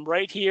couple of them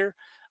right here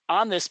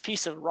on this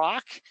piece of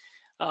rock.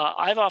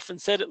 I've often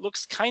said it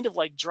looks kind of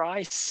like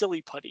dry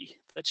silly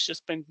putty that's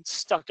just been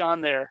stuck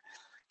on there.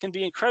 It can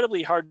be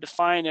incredibly hard to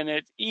find, and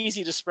it's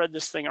easy to spread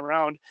this thing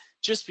around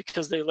just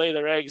because they lay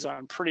their eggs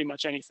on pretty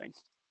much anything.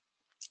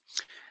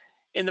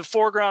 In the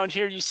foreground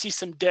here, you see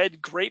some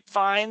dead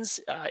grapevines.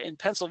 In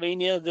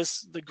Pennsylvania,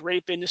 the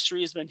grape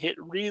industry has been hit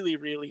really,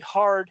 really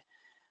hard,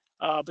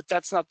 but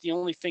that's not the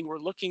only thing we're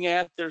looking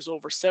at. There's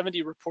over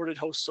 70 reported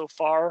hosts so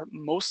far,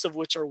 most of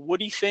which are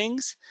woody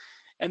things.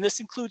 And this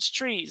includes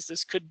trees.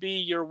 This could be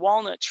your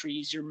walnut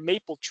trees, your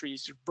maple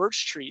trees, your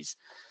birch trees.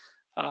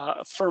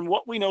 From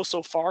what we know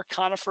so far,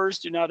 conifers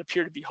do not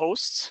appear to be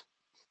hosts,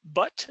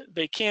 but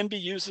they can be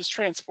used as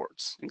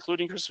transports,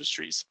 including Christmas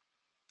trees.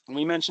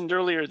 We mentioned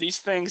earlier, these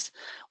things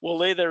will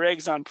lay their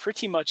eggs on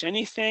pretty much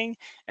anything,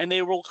 and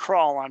they will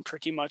crawl on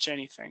pretty much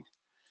anything.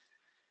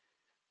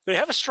 They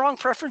have a strong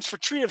preference for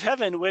tree of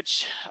heaven,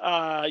 which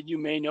you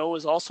may know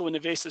is also an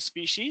invasive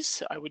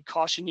species. I would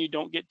caution you,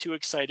 don't get too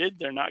excited.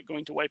 They're not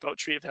going to wipe out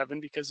tree of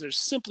heaven because there's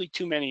simply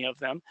too many of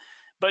them.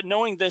 But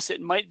knowing this, it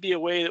might be a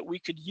way that we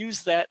could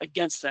use that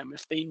against them.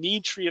 If they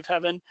need tree of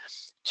heaven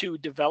to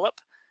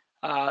develop,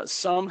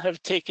 some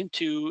have taken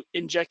to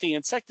injecting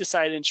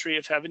insecticide in tree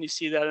of heaven. You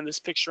see that in this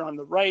picture on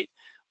the right,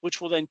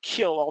 which will then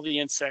kill all the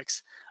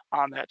insects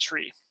on that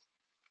tree.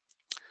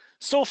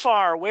 So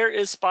far, where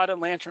is spotted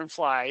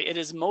lanternfly? It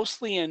is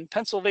mostly in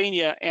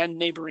Pennsylvania and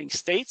neighboring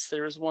states.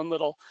 There is one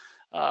little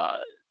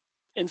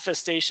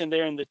infestation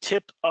there in the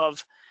tip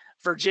of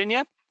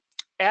Virginia.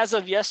 As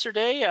of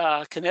yesterday,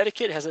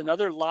 Connecticut has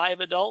another live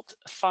adult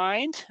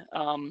find.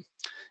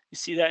 You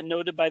see that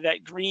noted by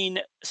that green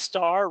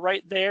star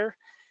right there.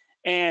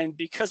 And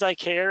because I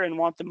care and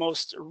want the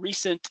most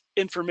recent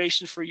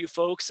information for you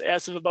folks,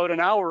 as of about an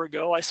hour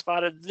ago, I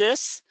spotted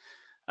this.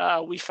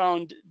 We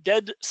found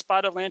dead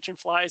spotted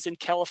lanternflies in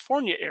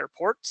California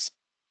airports.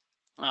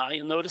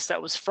 You'll notice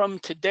that was from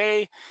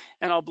today,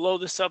 and I'll blow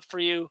this up for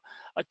you.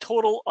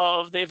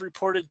 They've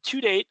reported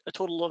to date, a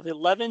total of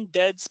 11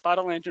 dead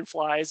spotted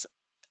lanternflies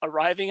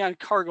arriving on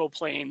cargo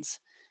planes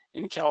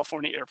in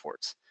California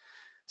airports.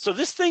 So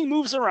this thing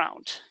moves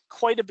around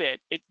quite a bit.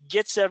 It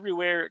gets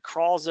everywhere, it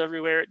crawls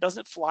everywhere. It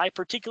doesn't fly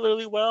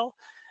particularly well,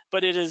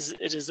 but it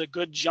is a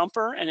good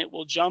jumper, and it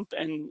will jump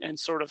and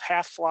sort of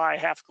half fly,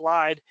 half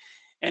glide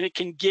and it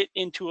can get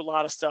into a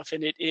lot of stuff,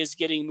 and it is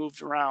getting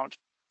moved around.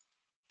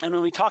 And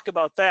when we talk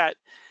about that,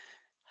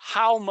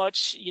 how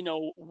much,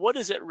 what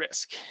is at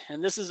risk?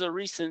 And this is a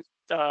recent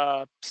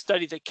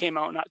study that came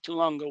out not too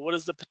long ago. What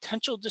is the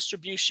potential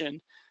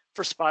distribution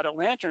for spotted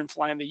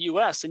lanternfly in the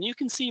US? And you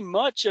can see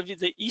much of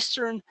the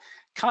eastern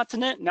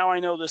continent. Now I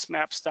know this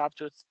map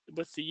stopped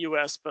with the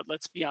US, but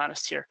let's be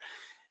honest here.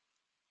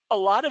 A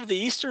lot of the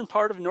eastern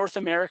part of North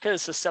America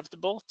is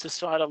susceptible to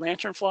spotted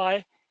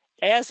lanternfly,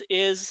 as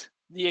is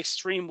the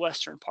extreme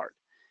western part.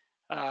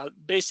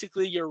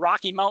 Basically, your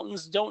Rocky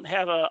Mountains don't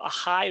have a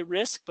high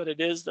risk, but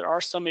there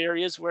are some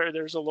areas where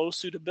there's a low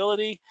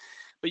suitability,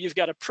 but you've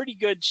got a pretty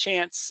good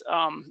chance.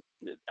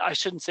 I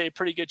shouldn't say a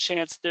pretty good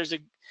chance.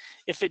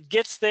 If it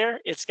gets there,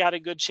 it's got a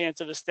good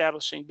chance of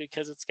establishing,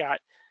 because it's got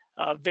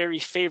very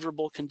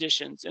favorable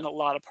conditions in a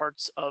lot of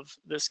parts of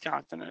this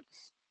continent.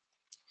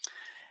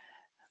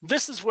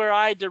 This is where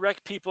I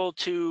direct people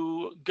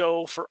to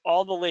go for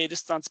all the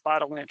latest on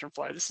spotted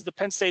lanternfly. This is the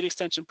Penn State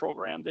Extension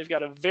Program. They've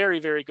got a very,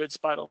 very good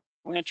spotted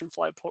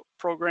lanternfly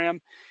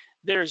program.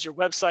 There's your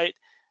website.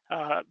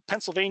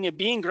 Pennsylvania,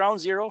 being ground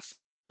zero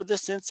for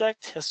this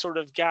insect, has sort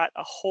of got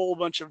a whole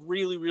bunch of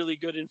really, really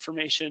good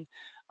information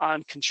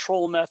on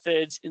control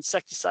methods,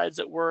 insecticides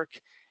that work,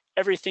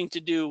 everything to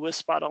do with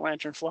spotted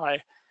lanternfly.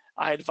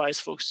 I advise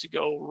folks to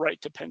go right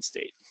to Penn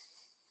State.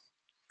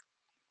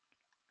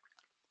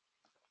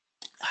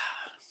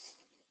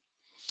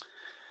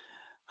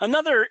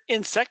 Another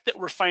insect that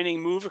we're finding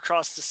move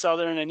across the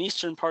southern and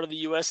eastern part of the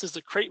US is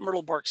the crepe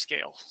myrtle bark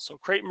scale. So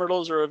crepe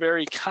myrtles are a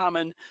very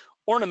common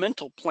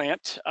ornamental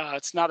plant.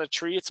 It's not a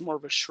tree, it's more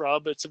of a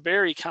shrub. It's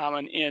very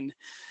common in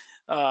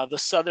the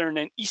southern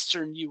and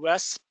eastern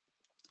US.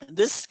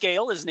 This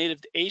scale is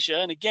native to Asia.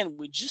 And again,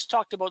 we just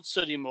talked about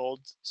sooty mold.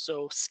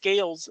 So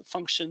scales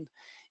function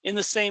in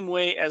the same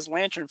way as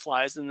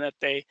lanternflies, in that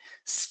they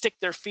stick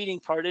their feeding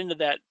part into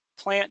that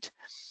plant.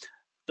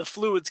 The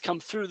fluids come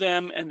through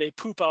them and they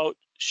poop out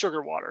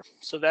sugar water.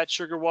 So that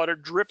sugar water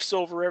drips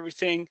over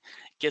everything,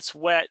 gets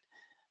wet,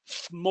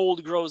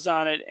 mold grows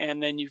on it,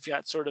 and then you've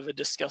got sort of a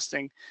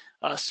disgusting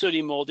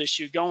sooty mold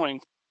issue going.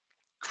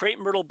 Crepe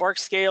myrtle bark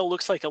scale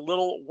looks like a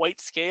little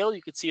white scale.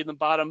 You can see in the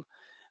bottom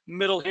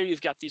middle here, you've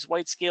got these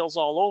white scales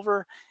all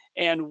over.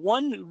 And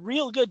one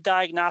real good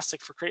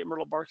diagnostic for crepe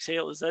myrtle bark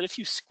scale is that if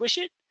you squish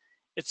it,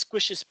 it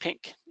squishes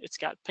pink. It's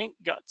got pink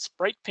guts,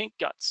 bright pink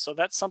guts. So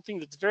that's something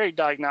that's very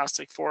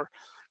diagnostic for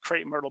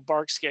crepe myrtle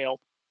bark scale.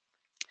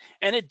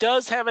 And it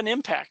does have an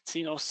impact.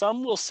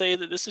 Some will say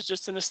that this is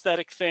just an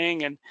aesthetic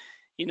thing, and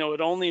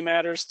it only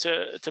matters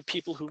to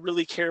people who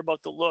really care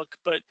about the look.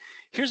 But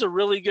here's a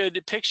really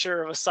good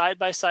picture of a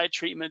side-by-side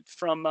treatment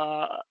from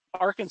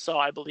Arkansas,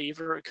 I believe,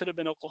 or it could have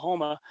been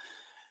Oklahoma.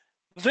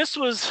 This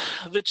was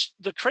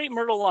the crepe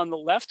myrtle on the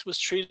left was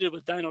treated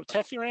with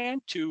dinotefuran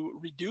to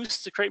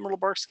reduce the crepe myrtle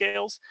bark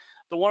scales.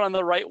 The one on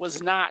the right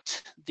was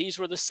not. These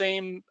were the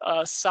same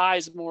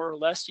size, more or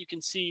less. You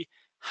can see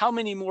how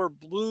many more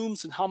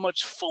blooms and how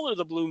much fuller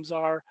the blooms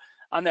are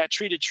on that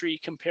treated tree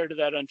compared to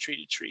that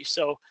untreated tree.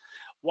 So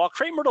while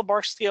crepe myrtle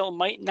bark scale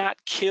might not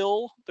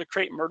kill the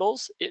crepe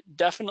myrtles, it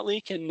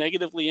definitely can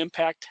negatively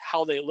impact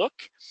how they look.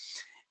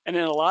 And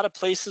in a lot of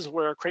places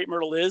where a crepe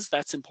myrtle is,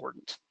 that's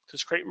important,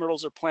 because crepe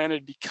myrtles are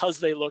planted because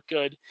they look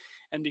good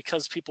and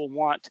because people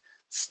want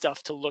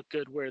stuff to look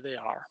good where they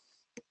are.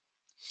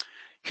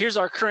 Here's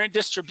our current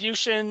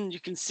distribution. You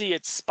can see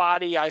it's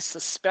spotty. I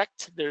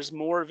suspect there's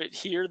more of it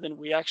here than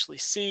we actually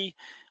see.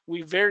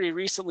 We very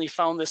recently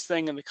found this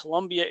thing in the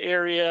Columbia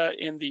area,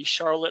 in the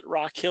Charlotte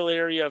Rock Hill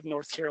area of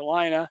North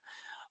Carolina.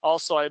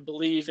 Also, I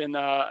believe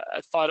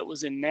I thought it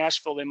was in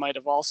Nashville, they might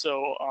have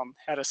also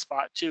had a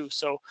spot too.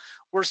 So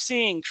we're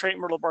seeing crepe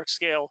myrtle bark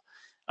scale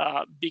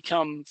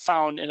become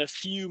found in a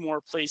few more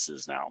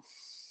places now.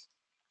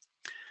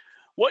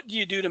 What do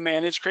you do to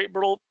manage crepe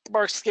myrtle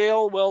bark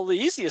scale? Well, the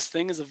easiest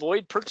thing is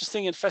avoid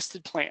purchasing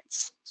infested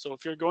plants. So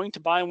if you're going to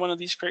buy one of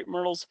these crepe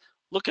myrtles,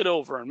 look it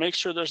over and make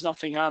sure there's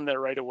nothing on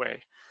there right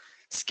away.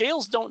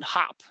 Scales don't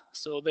hop,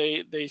 so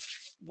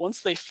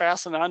once they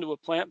fasten onto a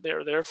plant,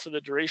 they're there for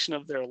the duration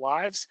of their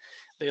lives.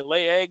 They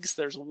lay eggs.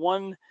 There's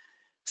one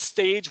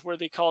stage where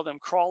they call them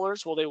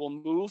crawlers. Well, they will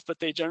move, but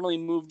they generally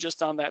move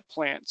just on that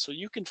plant. So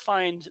you can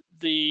find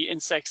the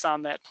insects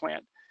on that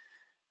plant.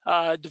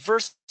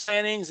 Diverse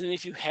plantings, and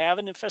if you have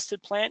an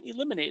infested plant,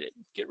 eliminate it,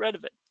 get rid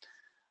of it.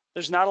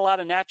 There's not a lot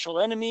of natural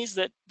enemies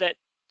that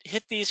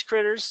hit these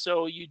critters,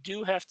 so you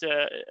do have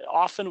to,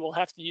 often will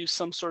have to use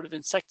some sort of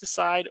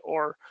insecticide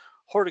or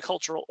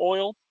horticultural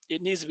oil.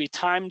 It needs to be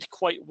timed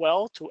quite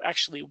well to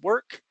actually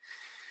work.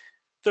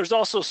 There's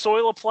also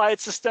soil applied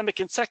systemic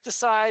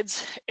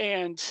insecticides,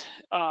 and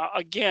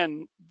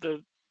again,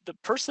 the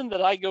person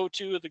that I go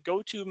to, the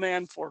go-to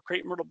man for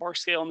crepe myrtle bark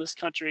scale in this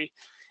country,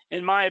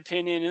 in my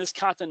opinion, in this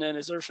continent,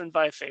 is Irfan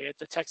Vaife at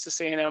the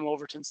Texas A&M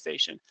Overton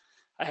Station.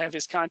 I have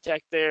his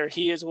contact there.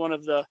 He is one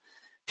of the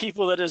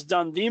people that has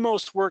done the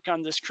most work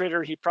on this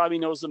critter. He probably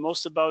knows the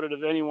most about it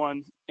of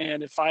anyone.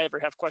 And if I ever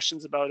have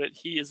questions about it,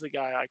 he is the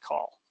guy I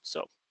call.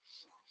 So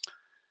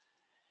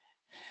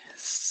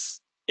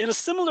In a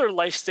similar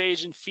life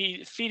stage and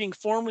feeding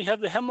form, we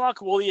have the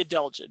hemlock woolly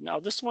adelgid. Now,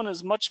 this one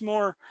is much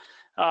more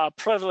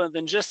prevalent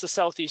than just the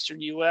southeastern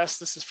U.S.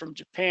 This is from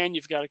Japan.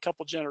 You've got a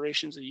couple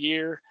generations a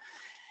year.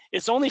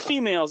 It's only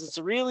females. It's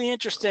a really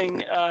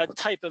interesting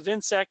type of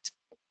insect.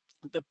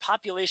 The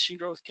population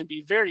growth can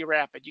be very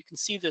rapid. You can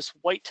see this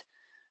white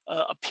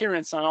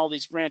appearance on all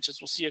these branches.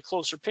 We'll see a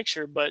closer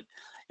picture, but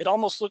it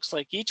almost looks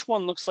like each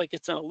one looks like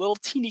it's in a little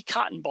teeny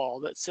cotton ball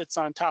that sits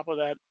on top of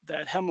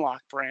that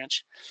hemlock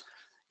branch.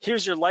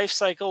 Here's your life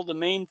cycle. The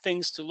main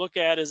things to look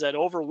at is that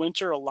over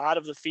winter, a lot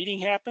of the feeding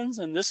happens,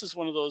 and this is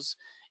one of those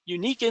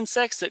unique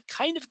insects that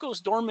kind of goes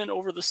dormant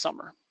over the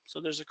summer.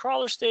 So there's a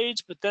crawler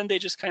stage, but then they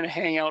just kind of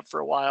hang out for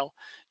a while,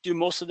 do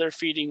most of their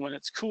feeding when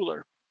it's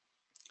cooler.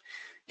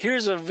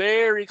 Here's a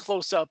very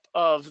close up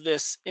of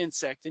this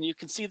insect, and you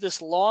can see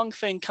this long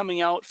thing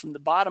coming out from the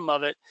bottom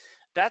of it.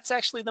 That's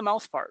actually the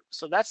mouth part.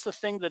 So that's the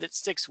thing that it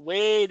sticks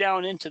way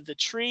down into the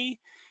tree.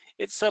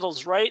 It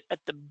settles right at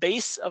the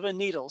base of a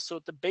needle. So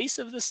at the base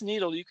of this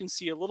needle, you can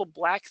see a little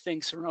black thing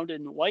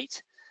surrounded in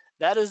white.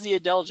 That is the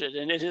adelgid,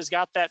 and it has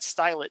got that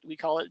stylet. We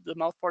call it, the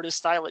mouth part is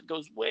stylet,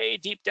 goes way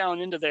deep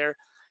down into there,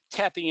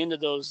 tapping into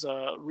those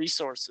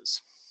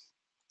resources.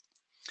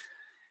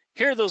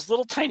 Here are those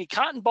little tiny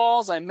cotton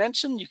balls I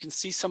mentioned. You can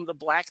see some of the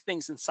black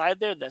things inside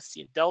there. That's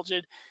the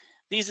adelgid.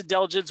 These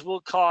adelgids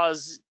will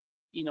cause,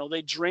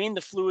 they drain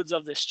the fluids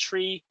of this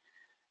tree.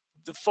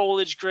 The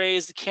foliage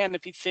grays, the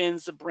canopy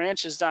thins, the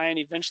branches die, and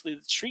eventually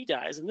the tree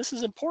dies. And this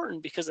is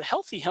important because a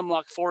healthy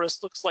hemlock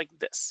forest looks like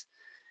this.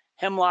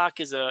 Hemlock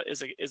is a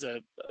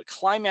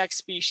climax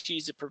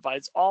species. It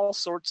provides all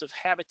sorts of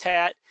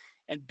habitat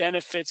and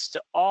benefits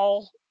to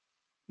all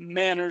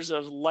manners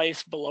of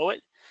life below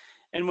it.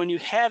 And when you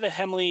have a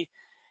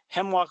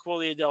hemlock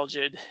woolly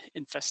adelgid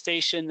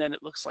infestation, then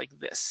it looks like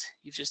this.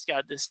 You've just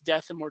got this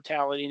death and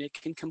mortality, and it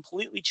can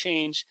completely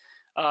change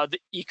the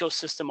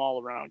ecosystem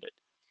all around it.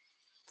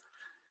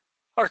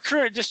 Our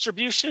current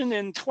distribution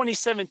in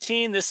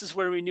 2017, this is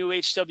where we knew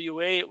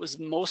HWA. It was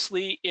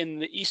mostly in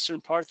the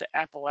eastern part, the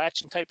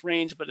Appalachian type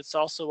range, but it's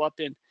also up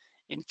in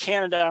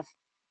Canada.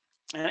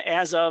 And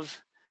as of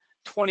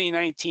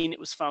 2019, it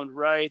was found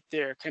right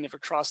there, kind of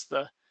across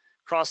the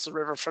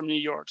river from New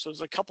York. So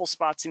there's a couple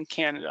spots in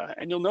Canada.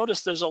 And you'll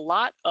notice there's a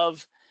lot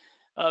of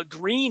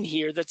green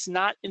here that's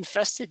not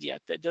infested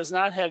yet, that does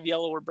not have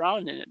yellow or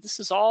brown in it. This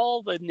is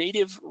all the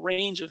native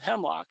range of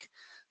hemlock.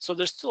 So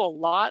there's still a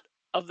lot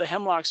of the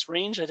hemlock's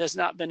range that has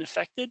not been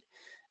affected,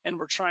 and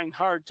we're trying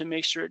hard to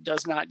make sure it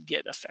does not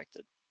get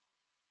affected.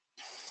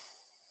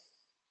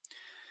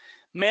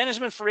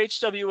 Management for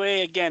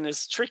HWA, again,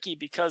 is tricky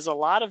because a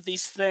lot of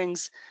these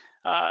things,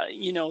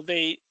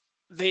 they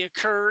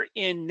occur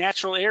in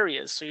natural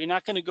areas. So you're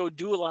not going to go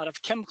do a lot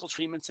of chemical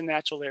treatments in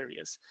natural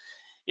areas.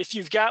 If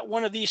you've got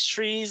one of these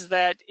trees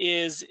that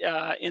is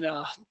in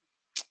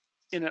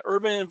an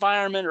urban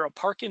environment or a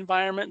park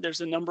environment, there's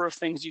a number of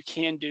things you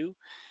can do.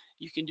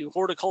 You can do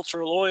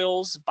horticultural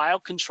oils,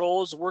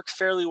 biocontrols work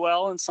fairly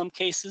well in some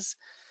cases.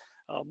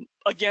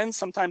 Again,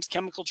 sometimes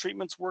chemical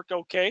treatments work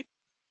okay,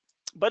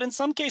 but in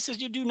some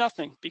cases you do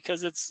nothing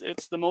because it's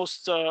the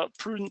most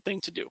prudent thing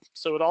to do.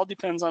 So it all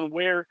depends on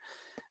where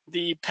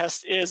the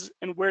pest is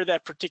and where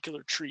that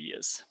particular tree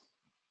is.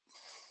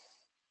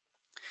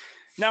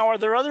 Now, are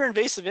there other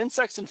invasive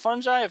insects and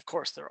fungi? Of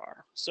course there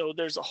are. So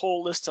there's a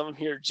whole list of them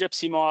here.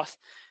 Gypsy moth.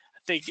 I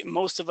think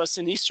most of us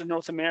in Eastern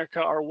North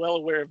America are well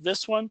aware of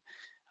this one.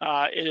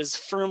 It is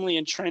firmly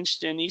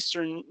entrenched in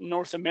Eastern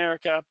North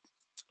America.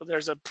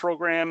 There's a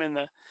program in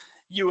the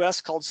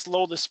US called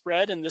Slow the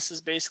Spread, and this is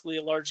basically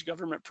a large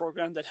government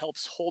program that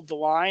helps hold the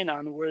line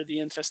on where the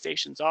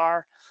infestations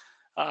are.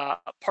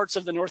 Parts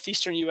of the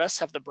northeastern US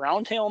have the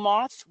brown tail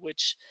moth,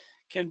 which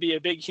can be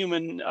a big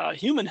human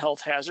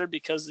health hazard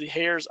because the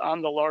hairs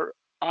on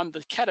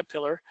the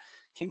caterpillar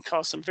can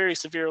cause some very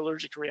severe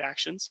allergic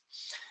reactions.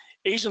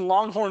 Asian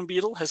longhorn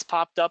beetle has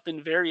popped up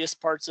in various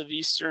parts of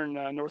Eastern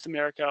North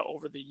America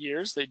over the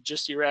years. They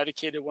just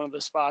eradicated one of the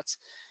spots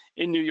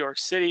in New York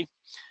City.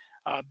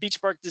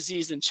 Beech bark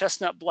disease and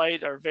chestnut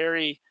blight are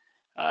very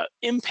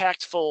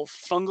impactful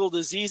fungal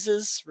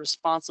diseases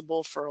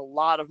responsible for a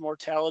lot of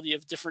mortality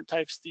of different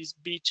types of these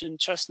beech and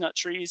chestnut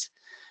trees.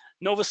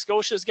 Nova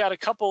Scotia's got a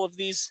couple of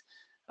these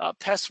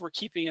pests we're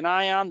keeping an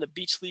eye on, the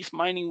beech leaf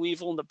mining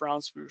weevil and the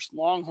brown spruce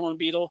longhorn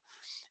beetle.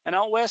 And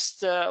out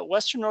west,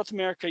 Western North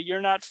America,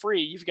 you're not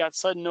free. You've got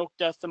sudden oak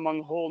death among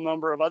a whole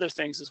number of other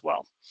things as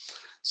well.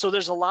 So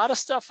there's a lot of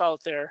stuff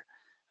out there.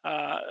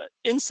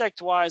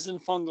 Insect-wise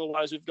and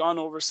fungal-wise, we've gone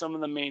over some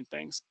of the main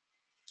things.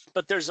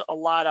 But there's a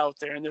lot out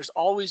there, and there's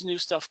always new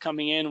stuff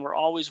coming in. We're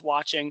always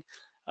watching,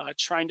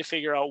 trying to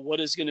figure out what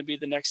is going to be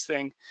the next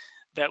thing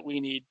that we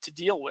need to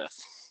deal with.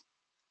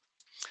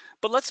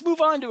 But let's move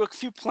on to a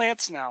few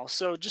plants now.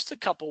 So just a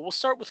couple. We'll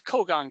start with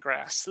Kogon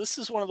grass. This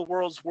is one of the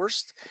world's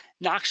worst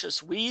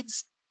noxious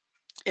weeds.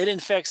 It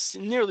infects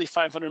nearly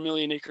 500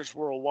 million acres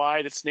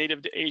worldwide. It's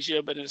native to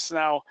Asia, but it's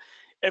now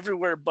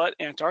everywhere but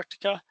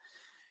Antarctica.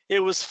 It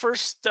was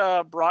first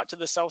brought to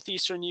the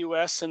southeastern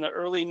US in the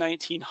early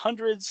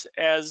 1900s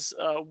as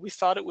we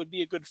thought it would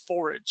be a good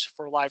forage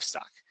for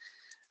livestock.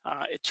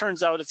 It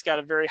turns out it's got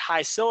a very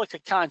high silica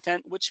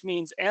content, which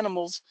means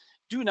animals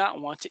do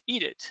not want to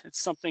eat it. It's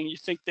something you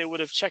think they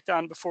would have checked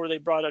on before they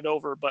brought it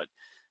over, but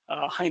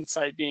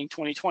hindsight being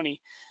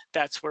 2020,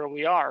 that's where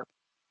we are.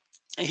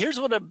 And here's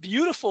what a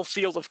beautiful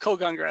field of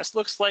Kogon grass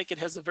looks like. It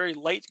has a very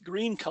light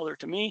green color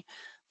to me.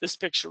 This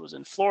picture was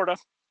in Florida.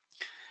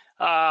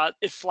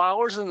 It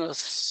flowers in the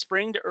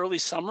spring to early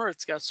summer.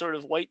 It's got sort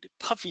of white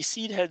puffy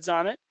seed heads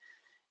on it.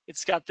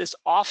 It's got this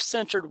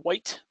off-centered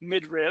white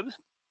midrib.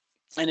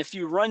 And if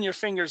you run your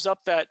fingers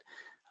up that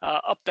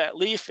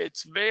leaf,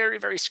 it's very,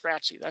 very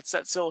scratchy. That's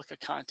that silica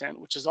content,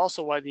 which is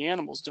also why the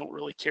animals don't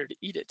really care to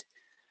eat it.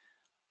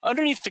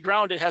 Underneath the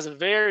ground, it has a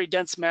very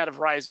dense mat of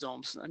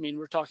rhizomes. I mean,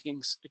 we're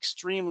talking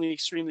extremely,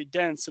 extremely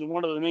dense. And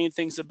one of the main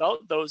things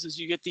about those is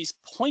you get these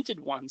pointed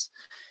ones.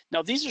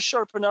 Now, these are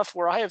sharp enough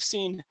where I have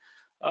seen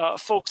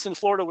folks in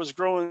Florida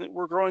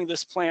were growing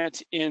this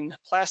plant in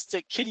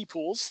plastic kiddie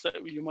pools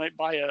that you might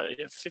buy a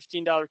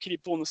 $15 kiddie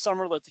pool in the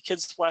summer, let the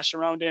kids splash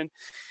around in.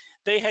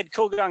 They had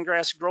Kogon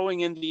grass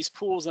growing in these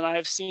pools, and I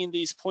have seen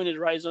these pointed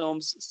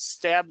rhizomes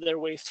stab their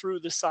way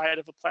through the side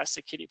of a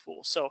plastic kiddie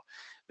pool. So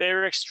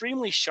they're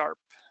extremely sharp.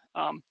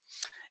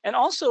 And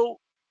also,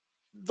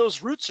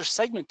 those roots are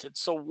segmented.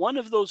 So one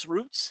of those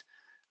root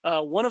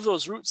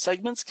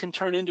segments can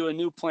turn into a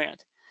new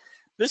plant.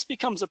 This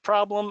becomes a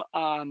problem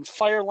on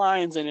fire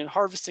lines and in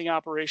harvesting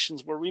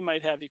operations where we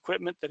might have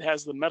equipment that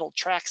has the metal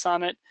tracks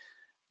on it.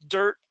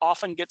 Dirt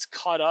often gets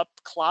caught up,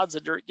 clods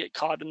of dirt get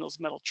caught in those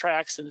metal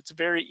tracks, and it's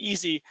very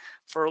easy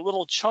for a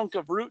little chunk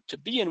of root to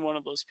be in one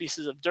of those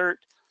pieces of dirt,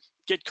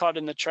 get caught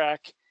in the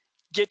track,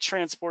 get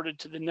transported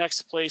to the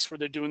next place where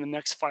they're doing the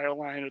next fire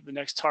line or the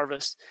next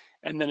harvest,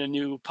 and then a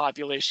new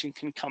population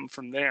can come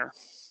from there.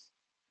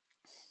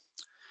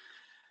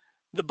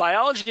 The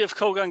biology of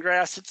Kogon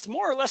grass, it's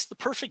more or less the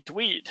perfect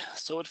weed.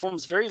 So it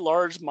forms very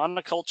large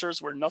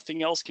monocultures where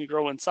nothing else can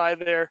grow inside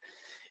there.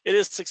 It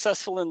is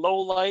successful in low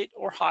light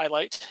or high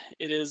light.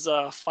 It is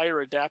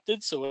fire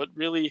adapted, so it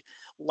really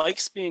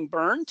likes being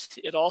burned.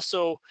 It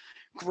also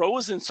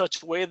grows in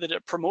such a way that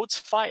it promotes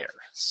fire.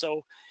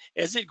 So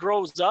as it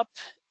grows up,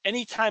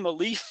 anytime a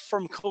leaf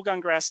from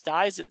Kogon grass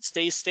dies, it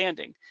stays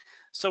standing.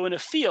 So in a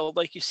field,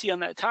 like you see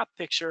on that top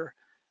picture,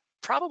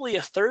 probably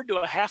a third to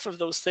a half of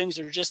those things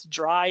are just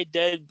dry,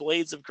 dead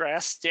blades of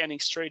grass standing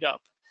straight up.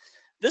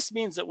 This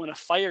means that when a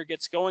fire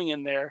gets going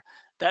in there,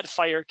 that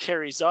fire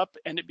carries up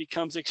and it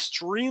becomes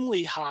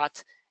extremely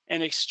hot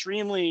and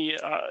extremely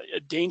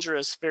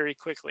dangerous very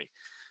quickly.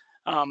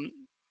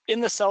 In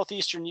the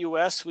southeastern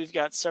US, we've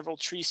got several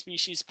tree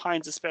species,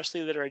 pines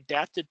especially, that are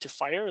adapted to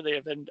fire. They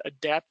have been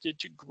adapted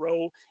to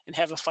grow and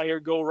have a fire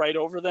go right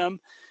over them.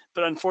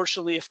 But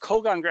unfortunately, if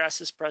Kogon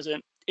grass is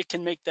present, it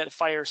can make that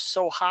fire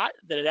so hot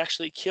that it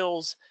actually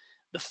kills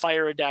the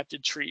fire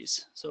adapted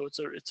trees. So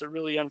it's a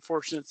really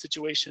unfortunate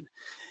situation.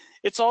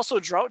 It's also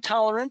drought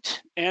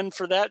tolerant, and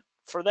for that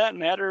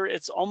matter,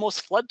 it's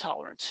almost flood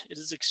tolerant. It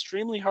is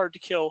extremely hard to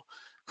kill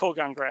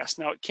Kogon grass.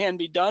 Now, it can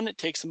be done. It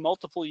takes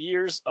multiple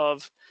years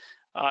of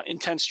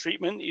intense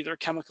treatment, either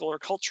chemical or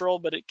cultural,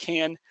 but it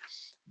can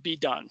be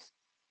done.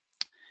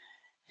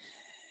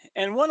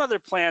 And one other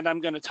plant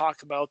I'm going to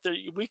talk about,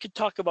 we could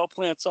talk about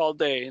plants all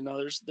day. You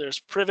know, there's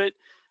privet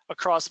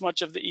across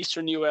much of the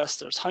eastern US,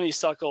 there's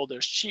honeysuckle,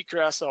 there's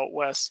cheatgrass out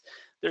west,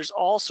 there's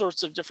all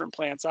sorts of different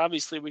plants.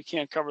 Obviously, we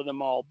can't cover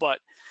them all, but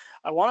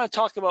I want to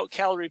talk about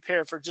calorie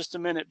pear for just a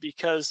minute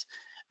because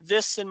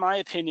this, in my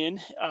opinion,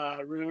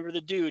 remember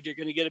the dude, you're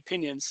going to get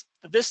opinions.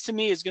 This to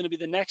me is going to be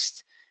the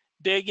next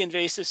big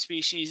invasive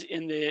species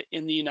in the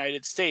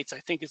United States. I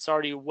think it's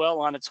already well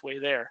on its way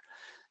there.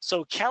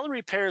 So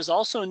calorie pear is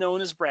also known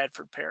as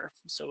Bradford pear.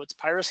 So it's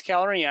Pyrus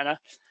caloriana,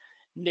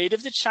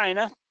 native to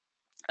China,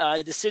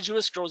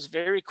 deciduous, grows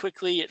very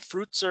quickly, it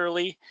fruits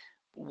early,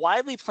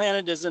 widely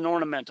planted as an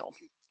ornamental.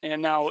 And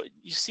now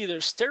you see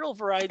there's sterile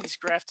varieties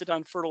grafted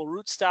on fertile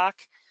rootstock.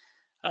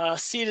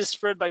 Seed is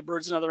spread by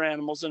birds and other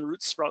animals, and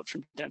roots sprout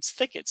from dense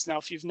thickets. Now,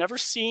 if you've never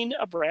seen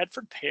a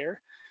Bradford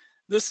pear,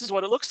 this is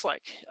what it looks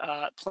like.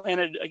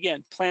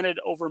 Planted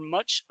over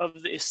much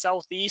of the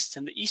southeast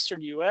and the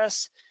eastern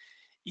US.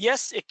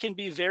 Yes, it can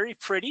be very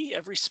pretty.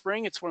 Every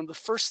spring, it's one of the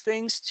first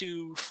things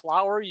to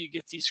flower. You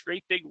get these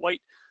great big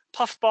white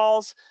puff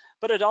balls,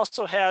 but it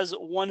also has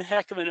one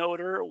heck of an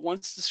odor,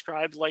 once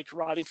described like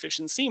rotting fish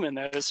and semen.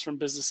 That is from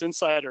Business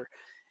Insider.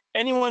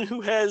 Anyone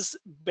who has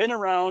been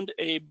around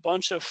a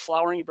bunch of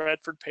flowering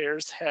Bradford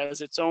pears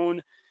has its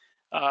own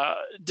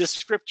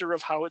descriptor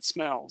of how it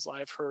smells.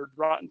 I've heard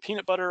rotten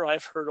peanut butter.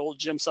 I've heard old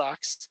gym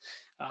socks.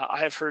 I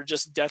have heard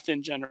just death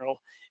in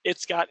general.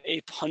 It's got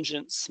a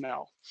pungent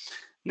smell.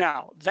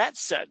 Now, that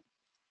said,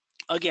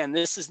 again,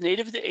 this is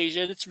native to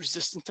Asia. It's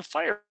resistant to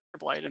fire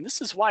blight, and this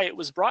is why it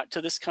was brought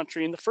to this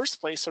country in the first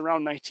place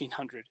around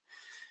 1900.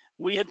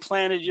 We had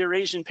planted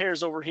Eurasian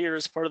pears over here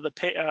as part of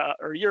the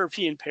or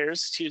European pears,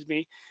 excuse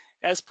me,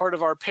 as part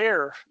of our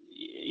pear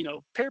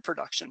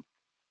production.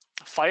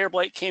 Fire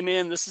blight came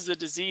in. This is a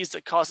disease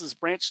that causes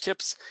branch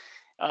tips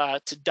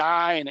to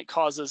die, and it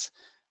causes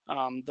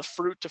the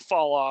fruit to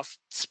fall off,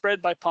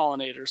 spread by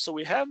pollinators. So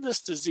we have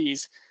this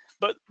disease,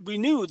 but we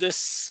knew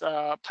this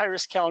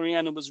Pyrus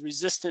caloriana was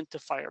resistant to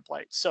fire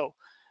blight. So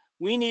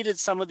we needed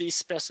some of these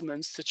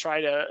specimens to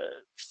try to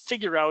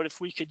figure out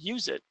if we could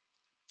use it.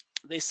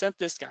 They sent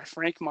this guy,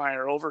 Frank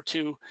Meyer, over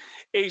to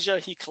Asia.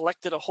 He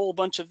collected a whole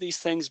bunch of these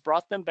things,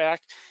 brought them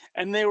back,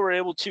 and they were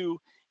able to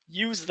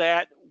use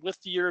that with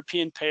the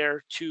European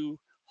pear to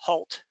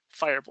halt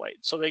fire blight.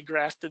 So they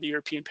grafted the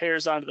European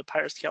pears onto the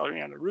Pyrus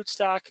caloriana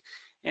rootstock,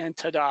 and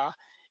ta-da,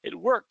 it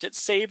worked. It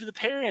saved the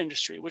pear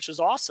industry, which is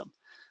awesome.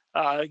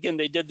 Again,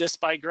 they did this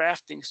by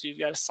grafting. So you've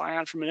got a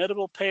scion from an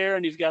edible pear,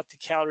 and you've got the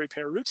calorie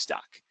pear rootstock.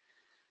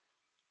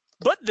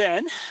 But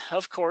then,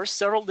 of course,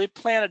 they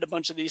planted a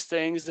bunch of these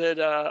things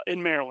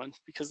in Maryland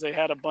because they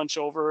had a bunch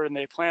over, and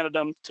they planted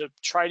them to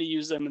try to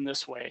use them in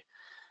this way.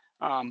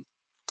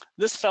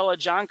 This fella,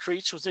 John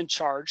Creech, was in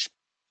charge,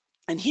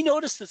 and he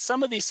noticed that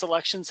some of these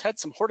selections had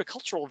some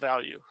horticultural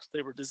value.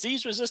 They were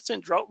disease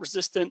resistant, drought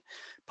resistant,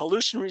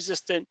 pollution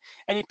resistant,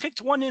 and he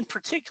picked one in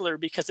particular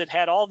because it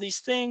had all these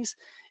things.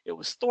 It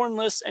was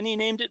thornless, and he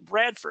named it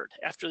Bradford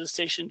after the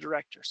station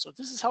director. So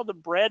this is how the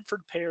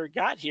Bradford pear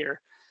got here.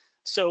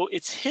 So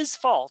it's his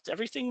fault.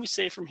 Everything we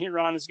say from here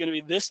on is going to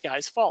be this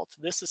guy's fault.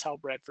 This is how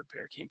Bradford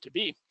pear came to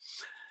be.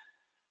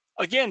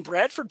 Again,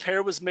 Bradford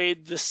pear was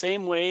made the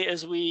same way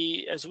as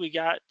we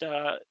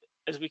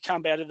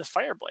combated the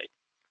fire blight.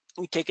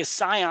 We take a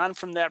scion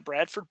from that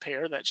Bradford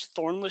pear, that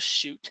thornless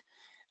shoot,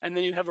 and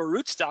then you have a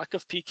rootstock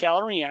of P.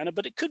 caloriana,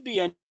 but it could be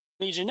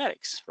any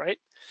genetics, right?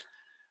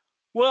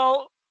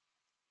 Well,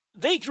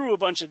 they grew a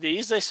bunch of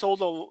these. They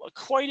sold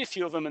quite a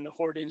few of them in the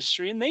hort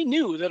industry, and they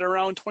knew that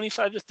around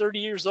 25 to 30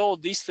 years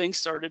old, these things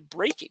started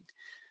breaking.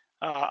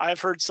 I've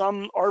heard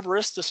some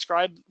arborists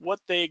describe what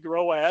they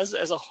grow as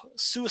a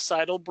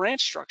suicidal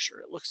branch structure.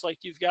 It looks like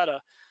you've got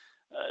a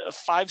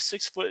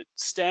 5-6 foot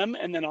stem,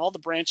 and then all the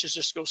branches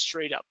just go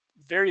straight up.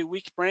 Very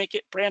weak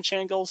branch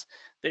angles.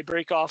 They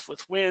break off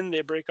with wind.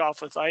 They break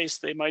off with ice.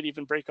 They might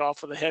even break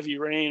off with a heavy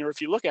rain, or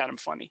if you look at them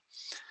funny.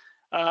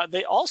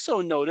 They also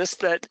noticed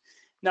that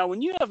now,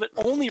 when you have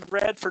only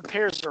Bradford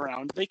pears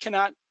around,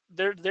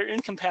 they're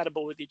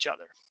incompatible with each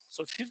other.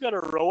 So if you've got a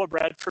row of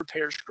Bradford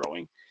pears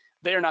growing,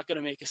 they're not going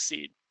to make a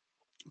seed.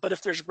 But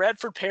if there's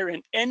Bradford pear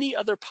in any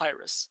other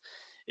Pyrus,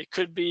 it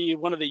could be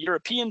one of the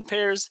European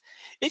pears,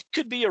 it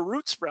could be a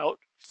root sprout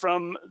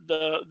from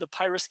the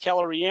Pyrus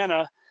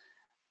caloriana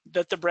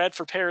that the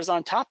Bradford pear is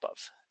on top of,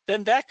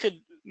 then that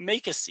could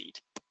make a seed.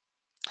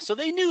 So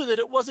they knew that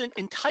it wasn't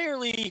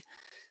entirely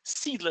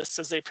seedless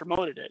as they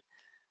promoted it.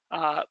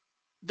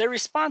 Their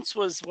response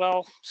was,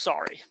 well,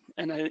 sorry.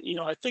 And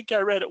I think I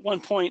read at one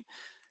point,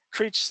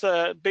 Creech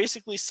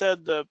basically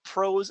said the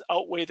pros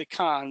outweigh the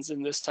cons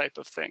in this type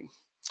of thing.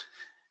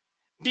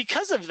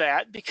 Because of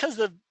that, because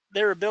of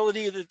their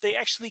ability that they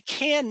actually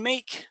can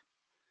make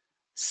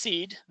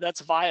seed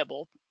that's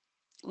viable,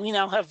 we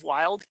now have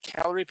wild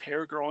calorie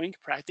pear growing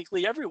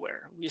practically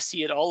everywhere. We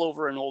see it all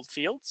over in old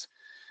fields.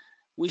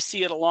 We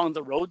see it along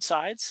the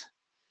roadsides.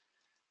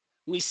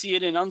 We see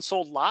it in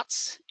unsold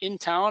lots in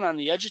town, on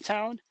the edge of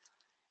town.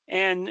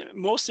 And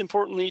most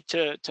importantly,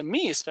 to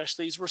me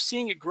especially, is we're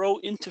seeing it grow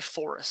into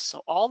forests.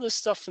 So all this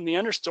stuff from the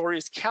understory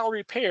is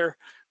calorie pear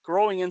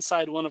growing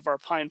inside one of our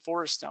pine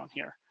forests down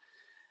here.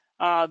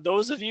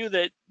 Those of you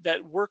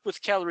that work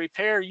with calorie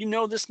pear, you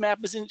know this map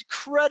is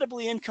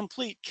incredibly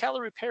incomplete.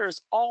 Calorie pear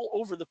is all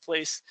over the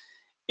place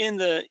in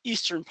the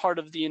eastern part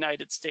of the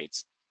United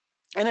States.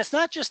 And it's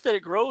not just that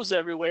it grows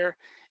everywhere,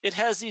 it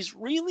has these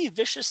really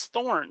vicious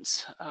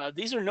thorns.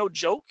 These are no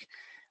joke.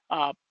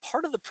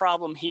 Part of the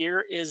problem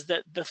here is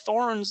that the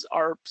thorns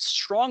are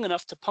strong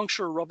enough to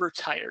puncture rubber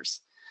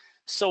tires.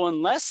 So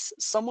unless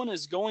someone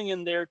is going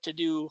in there to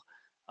do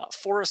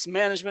forest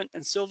management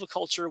and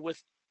silviculture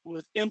with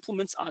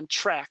implements on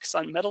tracks,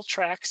 on metal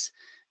tracks,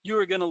 you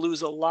are going to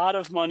lose a lot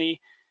of money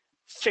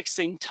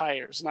fixing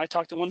tires. And I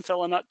talked to one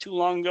fella not too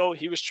long ago.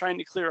 He was trying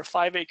to clear a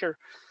 5-acre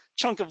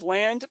chunk of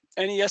land,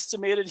 and he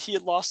estimated he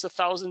had lost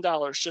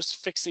 $1,000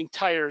 just fixing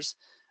tires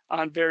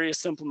on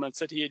various implements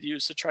that he had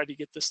used to try to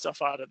get this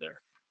stuff out of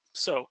there.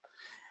 So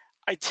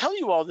I tell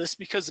you all this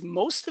because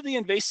most of the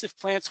invasive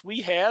plants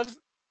we have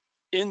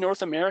in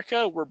North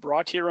America were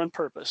brought here on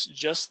purpose,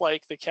 just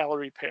like the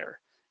calorie pear,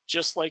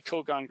 just like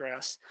Kogon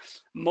grass.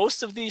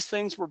 Most of these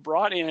things were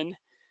brought in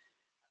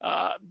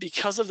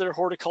because of their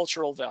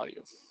horticultural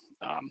value.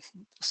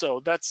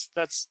 So that's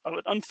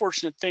an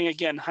unfortunate thing.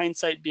 Again,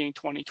 hindsight being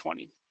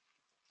 2020.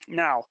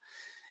 Now,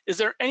 is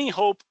there any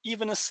hope,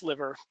 even a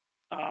sliver?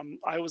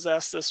 I was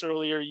asked this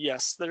earlier.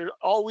 Yes, there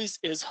always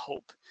is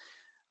hope.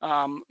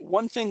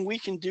 One thing we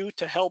can do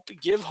to help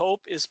give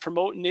hope is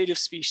promote native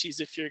species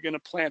if you're going to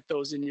plant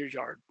those in your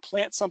yard.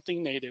 Plant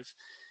something native.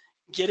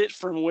 Get it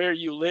from where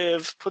you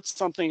live. Put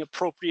something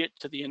appropriate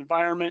to the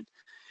environment.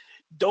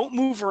 Don't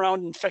move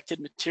around infected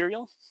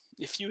material.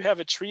 If you have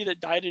a tree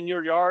that died in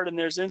your yard and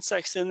there's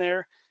insects in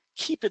there,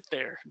 keep it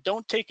there.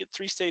 Don't take it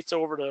 3 states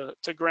over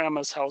to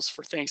grandma's house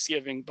for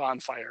Thanksgiving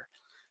bonfire.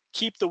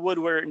 keep the wood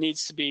where it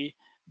needs to be.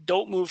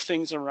 Don't move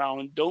things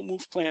around. Don't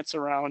move plants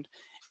around,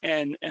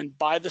 and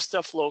buy the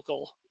stuff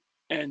local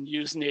and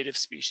use native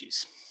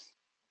species.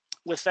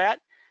 With that,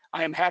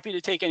 I am happy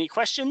to take any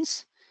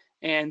questions,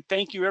 and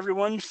thank you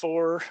everyone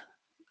for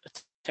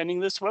attending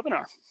this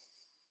webinar.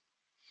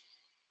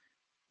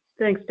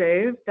 Thanks,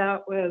 Dave.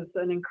 That was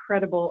an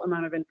incredible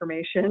amount of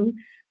information.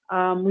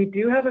 We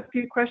do have a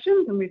few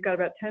questions, and we've got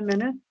about 10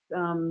 minutes.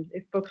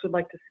 If folks would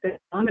like to stay,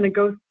 I'm going to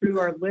go through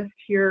our list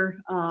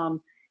here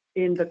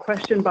in the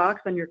question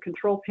box on your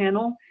control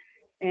panel.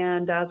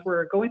 And as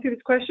we're going through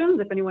these questions,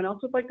 if anyone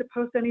else would like to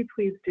post any,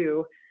 please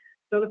do.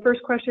 So the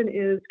first question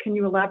is, can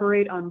you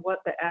elaborate on what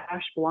the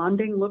ash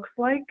blonding looks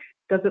like?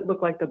 Does it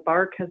look like the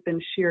bark has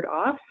been sheared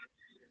off?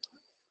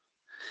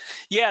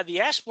 Yeah, the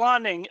ash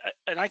blonding,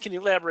 and I can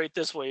elaborate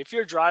this way. If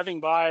you're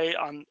driving by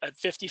at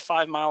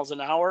 55 miles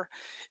an hour,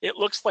 it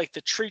looks like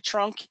the tree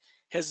trunk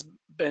has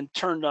been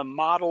turned a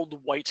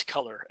mottled white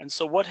color. And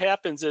so what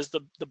happens is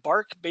the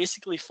bark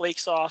basically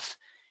flakes off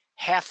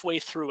halfway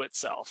through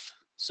itself.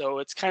 So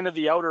it's kind of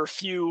the outer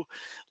few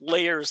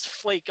layers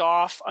flake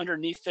off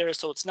underneath there.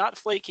 So it's not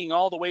flaking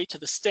all the way to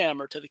the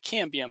stem or to the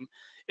cambium.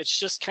 It's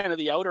just kind of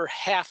the outer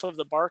half of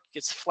the bark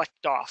gets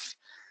flecked off.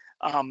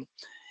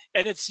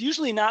 And it's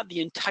usually not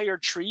the entire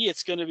tree.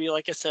 It's going to be,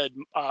 like I said,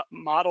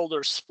 mottled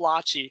or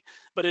splotchy,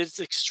 but it's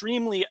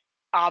extremely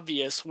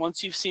obvious.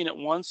 Once you've seen it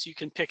once, you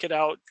can pick it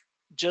out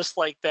just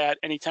like that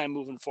anytime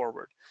moving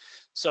forward.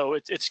 So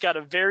it's got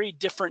a very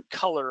different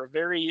color, a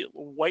very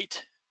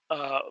white,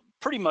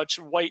 pretty much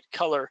white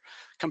color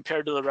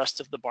compared to the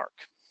rest of the bark.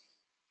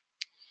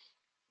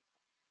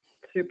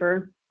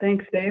 Super.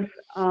 Thanks, Dave.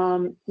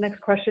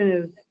 Next question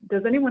is,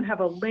 does anyone have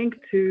a link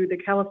to the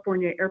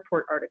California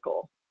airport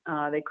article?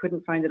 They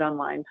couldn't find it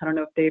online. I don't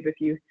know if Dave, if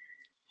you.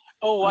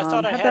 Oh, I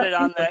thought I had it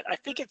on that. I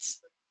think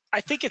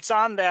it's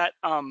on that.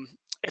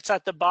 It's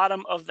at the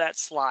bottom of that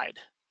slide.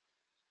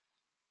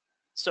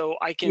 So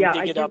I can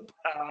dig it up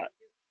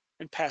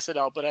and pass it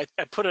out, but I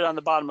put it on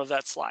the bottom of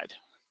that slide.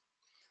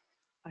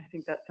 I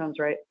think that sounds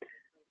right.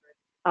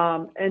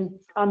 And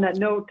on that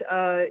note,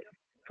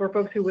 for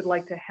folks who would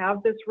like to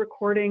have this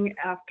recording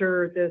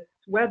after this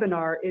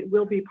webinar, it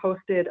will be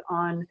posted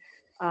on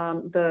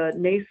the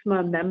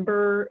NASMA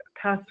member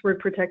password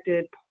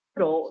protected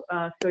portal.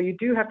 So you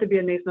do have to be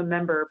a NASMA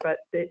member, but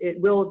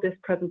this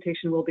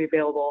presentation will be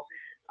available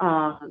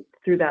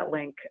through that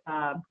link.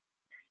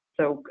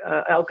 So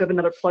I'll give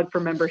another plug for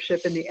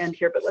membership in the end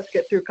here, but let's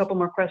get through a couple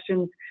more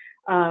questions.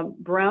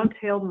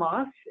 Brown-tailed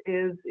moss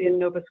is in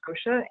Nova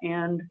Scotia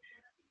and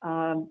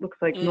looks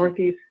like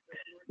northeast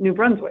New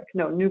Brunswick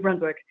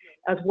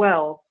as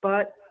well,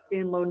 but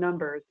in low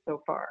numbers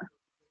so far.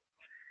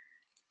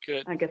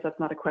 Good. I guess that's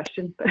not a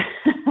question, but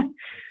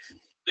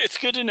it's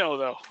good to know,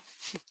 though.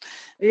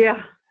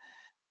 Yeah.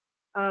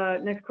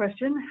 Next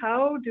question.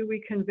 How do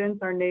we convince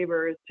our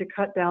neighbors to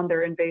cut down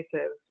their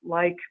invasives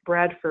like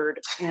Bradford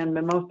and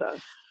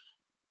mimosa?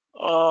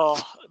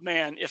 Oh,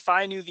 man, if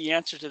I knew the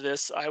answer to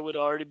this, I would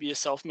already be a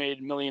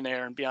self-made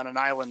millionaire and be on an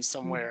island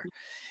somewhere.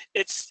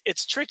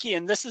 It's tricky,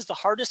 and this is the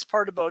hardest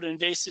part about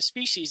invasive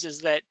species is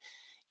that,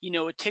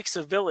 it takes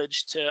a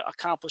village to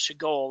accomplish a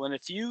goal. And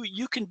if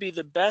you can be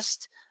the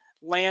best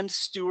land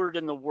steward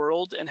in the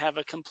world and have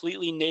a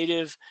completely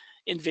native,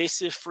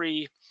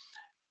 invasive-free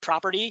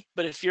property,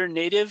 but if your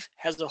native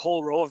has a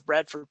whole row of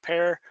Bradford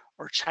pear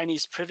or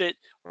Chinese privet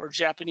or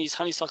Japanese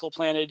honeysuckle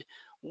planted,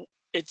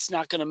 it's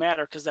not going to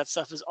matter because that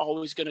stuff is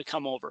always going to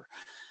come over.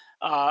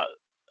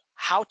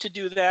 How to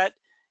do that?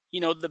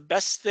 The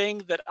best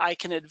thing that I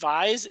can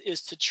advise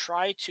is to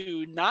try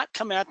to not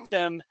come at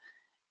them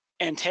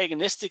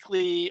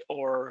antagonistically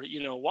or,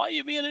 why are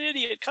you being an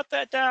idiot? Cut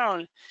that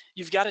down.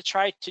 You've got to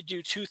try to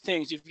do two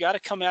things. You've got to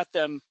come at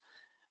them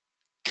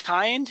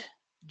kind,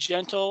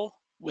 gentle,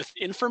 with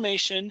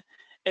information,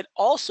 and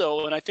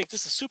also, and I think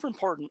this is super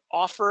important,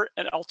 offer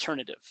an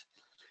alternative.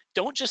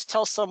 Don't just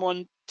tell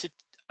someone to,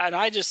 and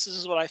this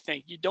is what I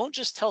think, you don't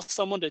just tell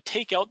someone to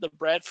take out the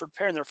Bradford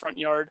pear in their front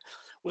yard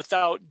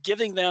without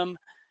giving them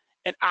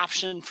an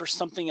option for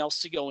something else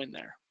to go in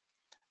there.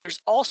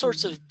 There's all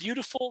sorts of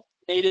beautiful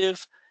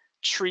native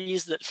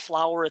trees that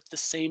flower at the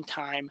same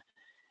time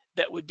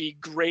that would be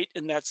great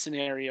in that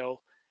scenario.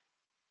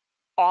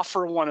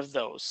 Offer one of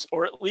those,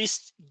 or at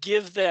least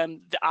give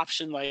them the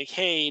option like,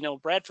 hey,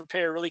 Bradford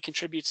pear really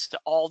contributes to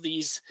all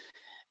these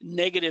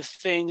negative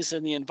things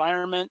in the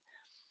environment.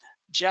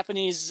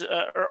 Japanese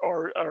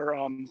or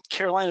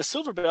Carolina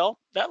silverbell,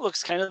 that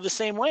looks kind of the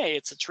same way.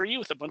 It's a tree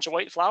with a bunch of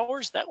white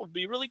flowers. That would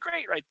be really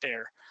great right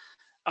there.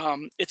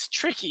 It's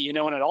tricky, and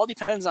it all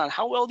depends on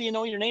how well do you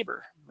know your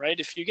neighbor, right?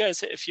 If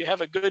you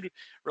have a good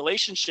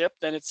relationship,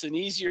 then it's an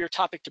easier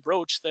topic to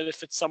broach than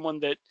if it's someone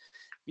that,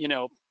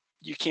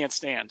 you can't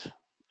stand.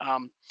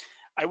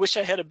 I wish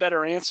I had a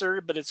better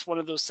answer, but it's one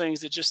of those things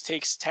that just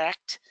takes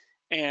tact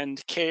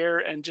and care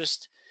and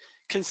just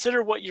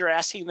consider what you're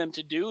asking them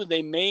to do.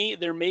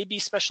 There may be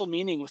special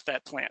meaning with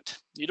that plant.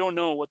 You don't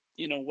know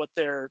what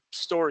their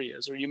story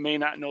is, or you may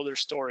not know their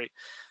story.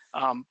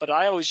 But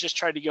I always just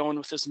try to go in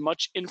with as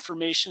much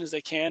information as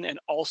I can and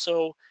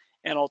also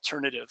an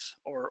alternative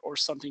or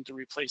something to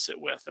replace it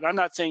with. And I'm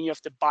not saying you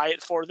have to buy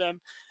it for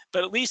them,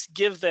 but at least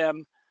give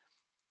them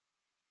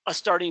a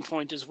starting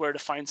point is where to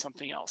find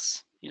something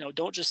else. You know,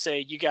 don't just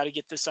say, you got to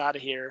get this out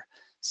of here.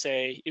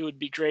 Say, it would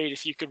be great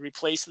if you could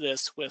replace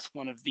this with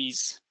one of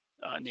these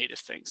native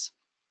things.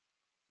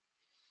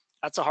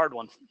 That's a hard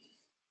one.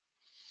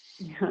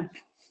 Yeah,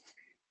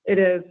 it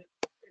is.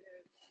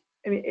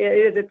 I mean,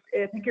 it is.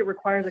 I think it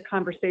requires a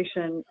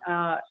conversation,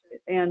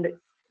 and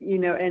you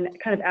know, and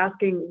kind of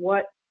asking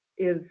what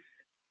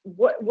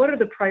are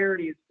the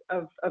priorities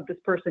of this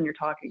person you're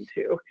talking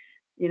to.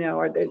 You know,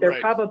 are they're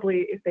Right.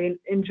 probably, if they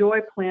enjoy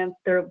plants,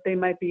 they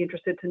might be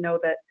interested to know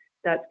that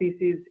that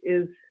species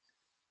is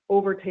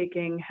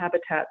overtaking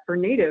habitat for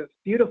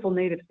beautiful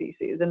native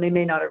species, and they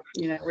may not have,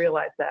 you know,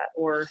 realized that,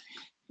 or,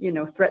 you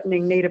know,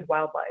 threatening native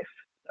wildlife.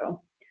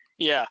 So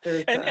yeah,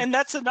 and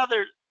that's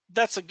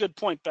a good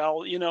point,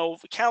 Belle. You know,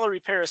 calorie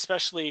pair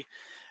especially,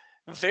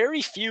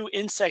 very few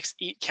insects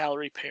eat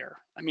calorie pair.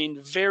 I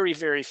mean, very,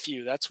 very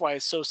few. That's why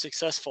it's so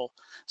successful.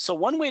 So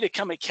one way to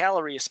come at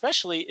calorie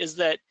especially is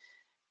that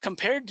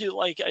compared to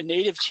like a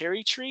native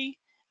cherry tree,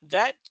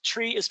 that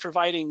tree is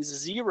providing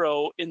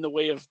zero in the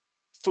way of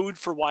food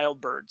for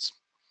wild birds,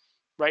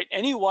 right?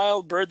 Any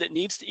wild bird that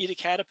needs to eat a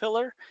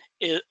caterpillar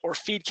or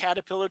feed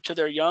caterpillar to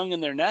their young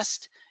in their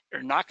nest,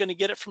 you're not going to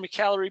get it from a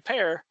calorie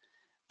pair.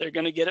 They're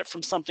going to get it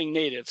from something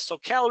native. So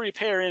calorie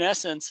pair, in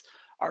essence,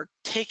 are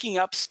taking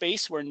up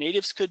space where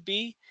natives could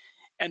be,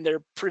 and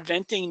they're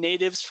preventing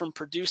natives from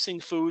producing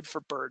food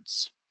for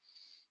birds.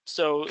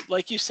 So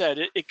like you said,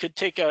 it could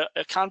take a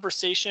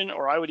conversation,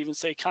 or I would even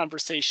say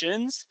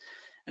conversations,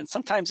 and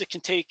sometimes it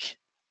can take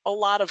a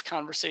lot of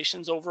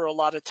conversations over a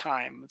lot of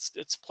time.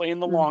 It's playing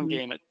the long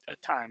game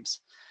at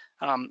times.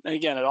 And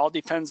again, it all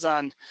depends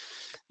on,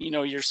 you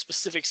know, your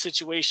specific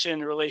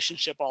situation,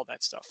 relationship, all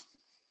that stuff.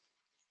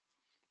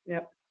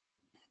 Yep.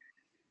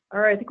 All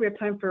right, I think we have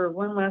time for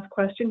one last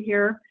question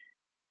here.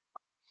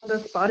 On the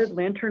spotted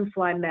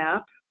lanternfly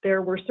map,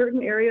 there were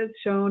certain areas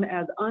shown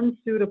as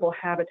unsuitable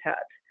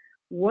habitat.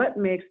 What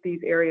makes these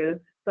areas,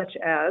 such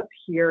as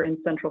here in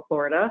Central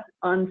Florida,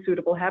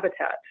 unsuitable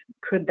habitat?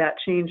 Could that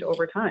change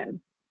over time?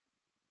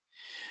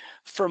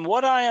 From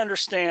what I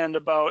understand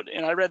about,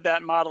 and I read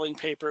that modeling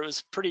paper, it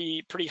was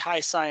pretty high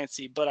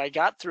sciencey, but I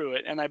got through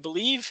it, and I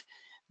believe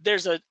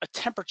there's a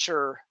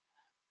temperature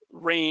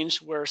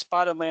range where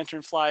spotted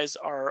lanternflies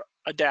are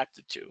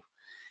adapted to.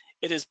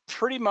 It is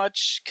pretty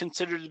much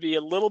considered to be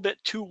a little bit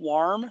too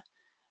warm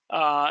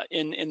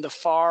in the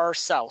far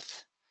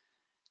south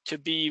to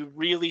be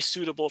really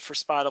suitable for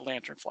spotted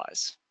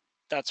lanternflies.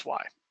 That's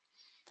why.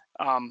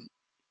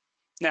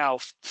 Now,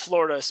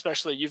 Florida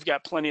especially, you've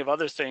got plenty of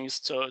other things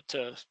to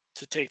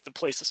take the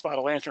place of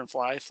spotted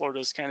lanternfly. Florida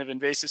is kind of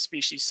invasive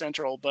species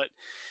central, but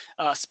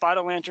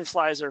spotted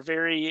lanternflies are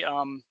very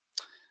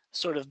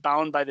sort of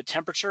bound by the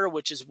temperature,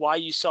 which is why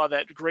you saw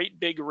that great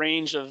big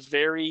range of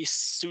very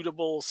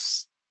suitable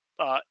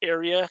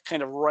area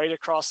kind of right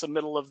across the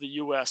middle of the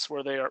U.S.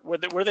 where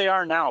they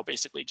are now,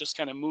 basically just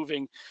kind of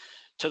moving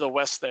to the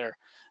west there.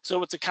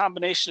 So it's a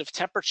combination of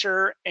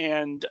temperature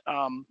and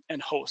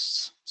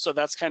hosts. So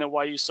that's kind of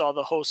why you saw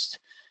the host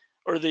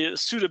or the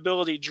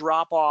suitability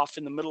drop off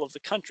in the middle of the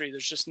country.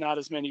 There's just not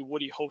as many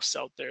woody hosts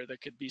out there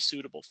that could be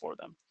suitable for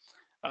them.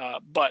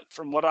 But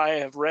from what I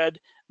have read,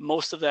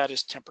 most of that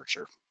is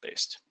temperature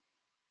based.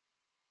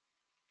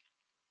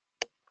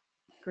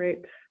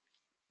 Great.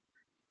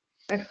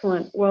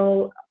 Excellent.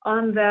 Well,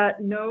 on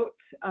that note,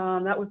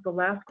 that was the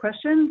last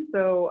question.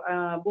 So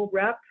we'll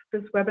wrap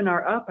this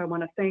webinar up. I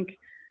want to thank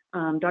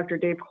Dr.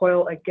 Dave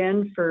Coyle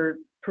again for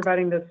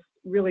providing this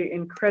really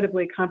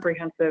incredibly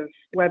comprehensive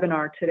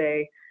webinar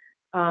today.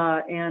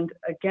 And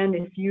again,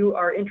 if you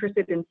are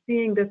interested in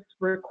seeing this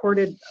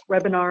recorded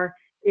webinar,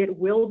 it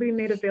will be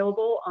made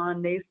available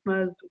on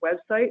NASMA's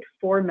website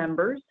for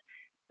members.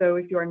 So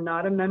if you are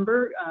not a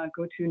member,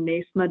 go to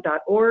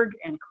nasma.org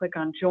and click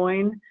on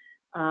join.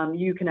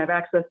 You can have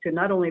access to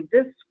not only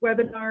this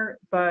webinar,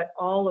 but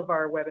all of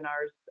our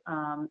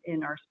webinars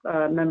in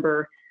our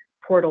member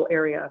portal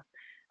area,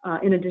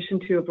 in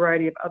addition to a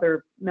variety of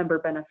other member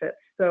benefits.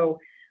 So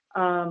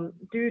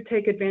do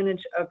take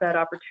advantage of that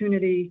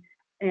opportunity.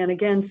 And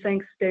again,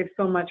 thanks, Dave,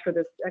 so much for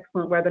this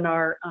excellent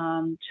webinar.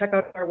 Check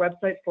out our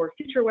website for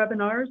future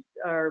webinars.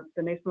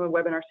 The NASMA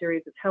webinar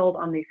series is held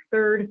on the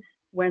third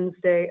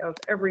Wednesday of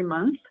every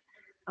month.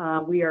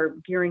 We are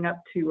gearing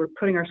up we're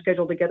putting our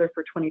schedule together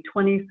for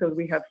 2020, so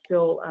we have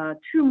still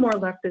 2 more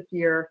left this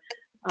year.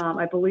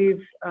 I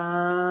believe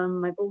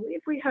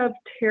we have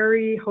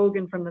Terry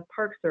Hogan from the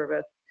Park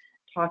Service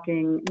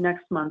talking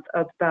next month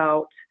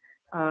about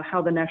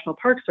how the National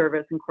Park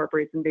Service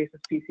incorporates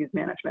invasive species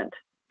management.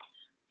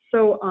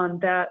 So on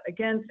that,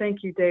 again,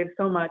 thank you, Dave,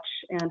 so much,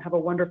 and have a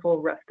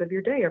wonderful rest of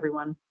your day,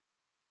 everyone.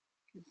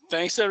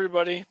 Thanks,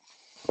 everybody.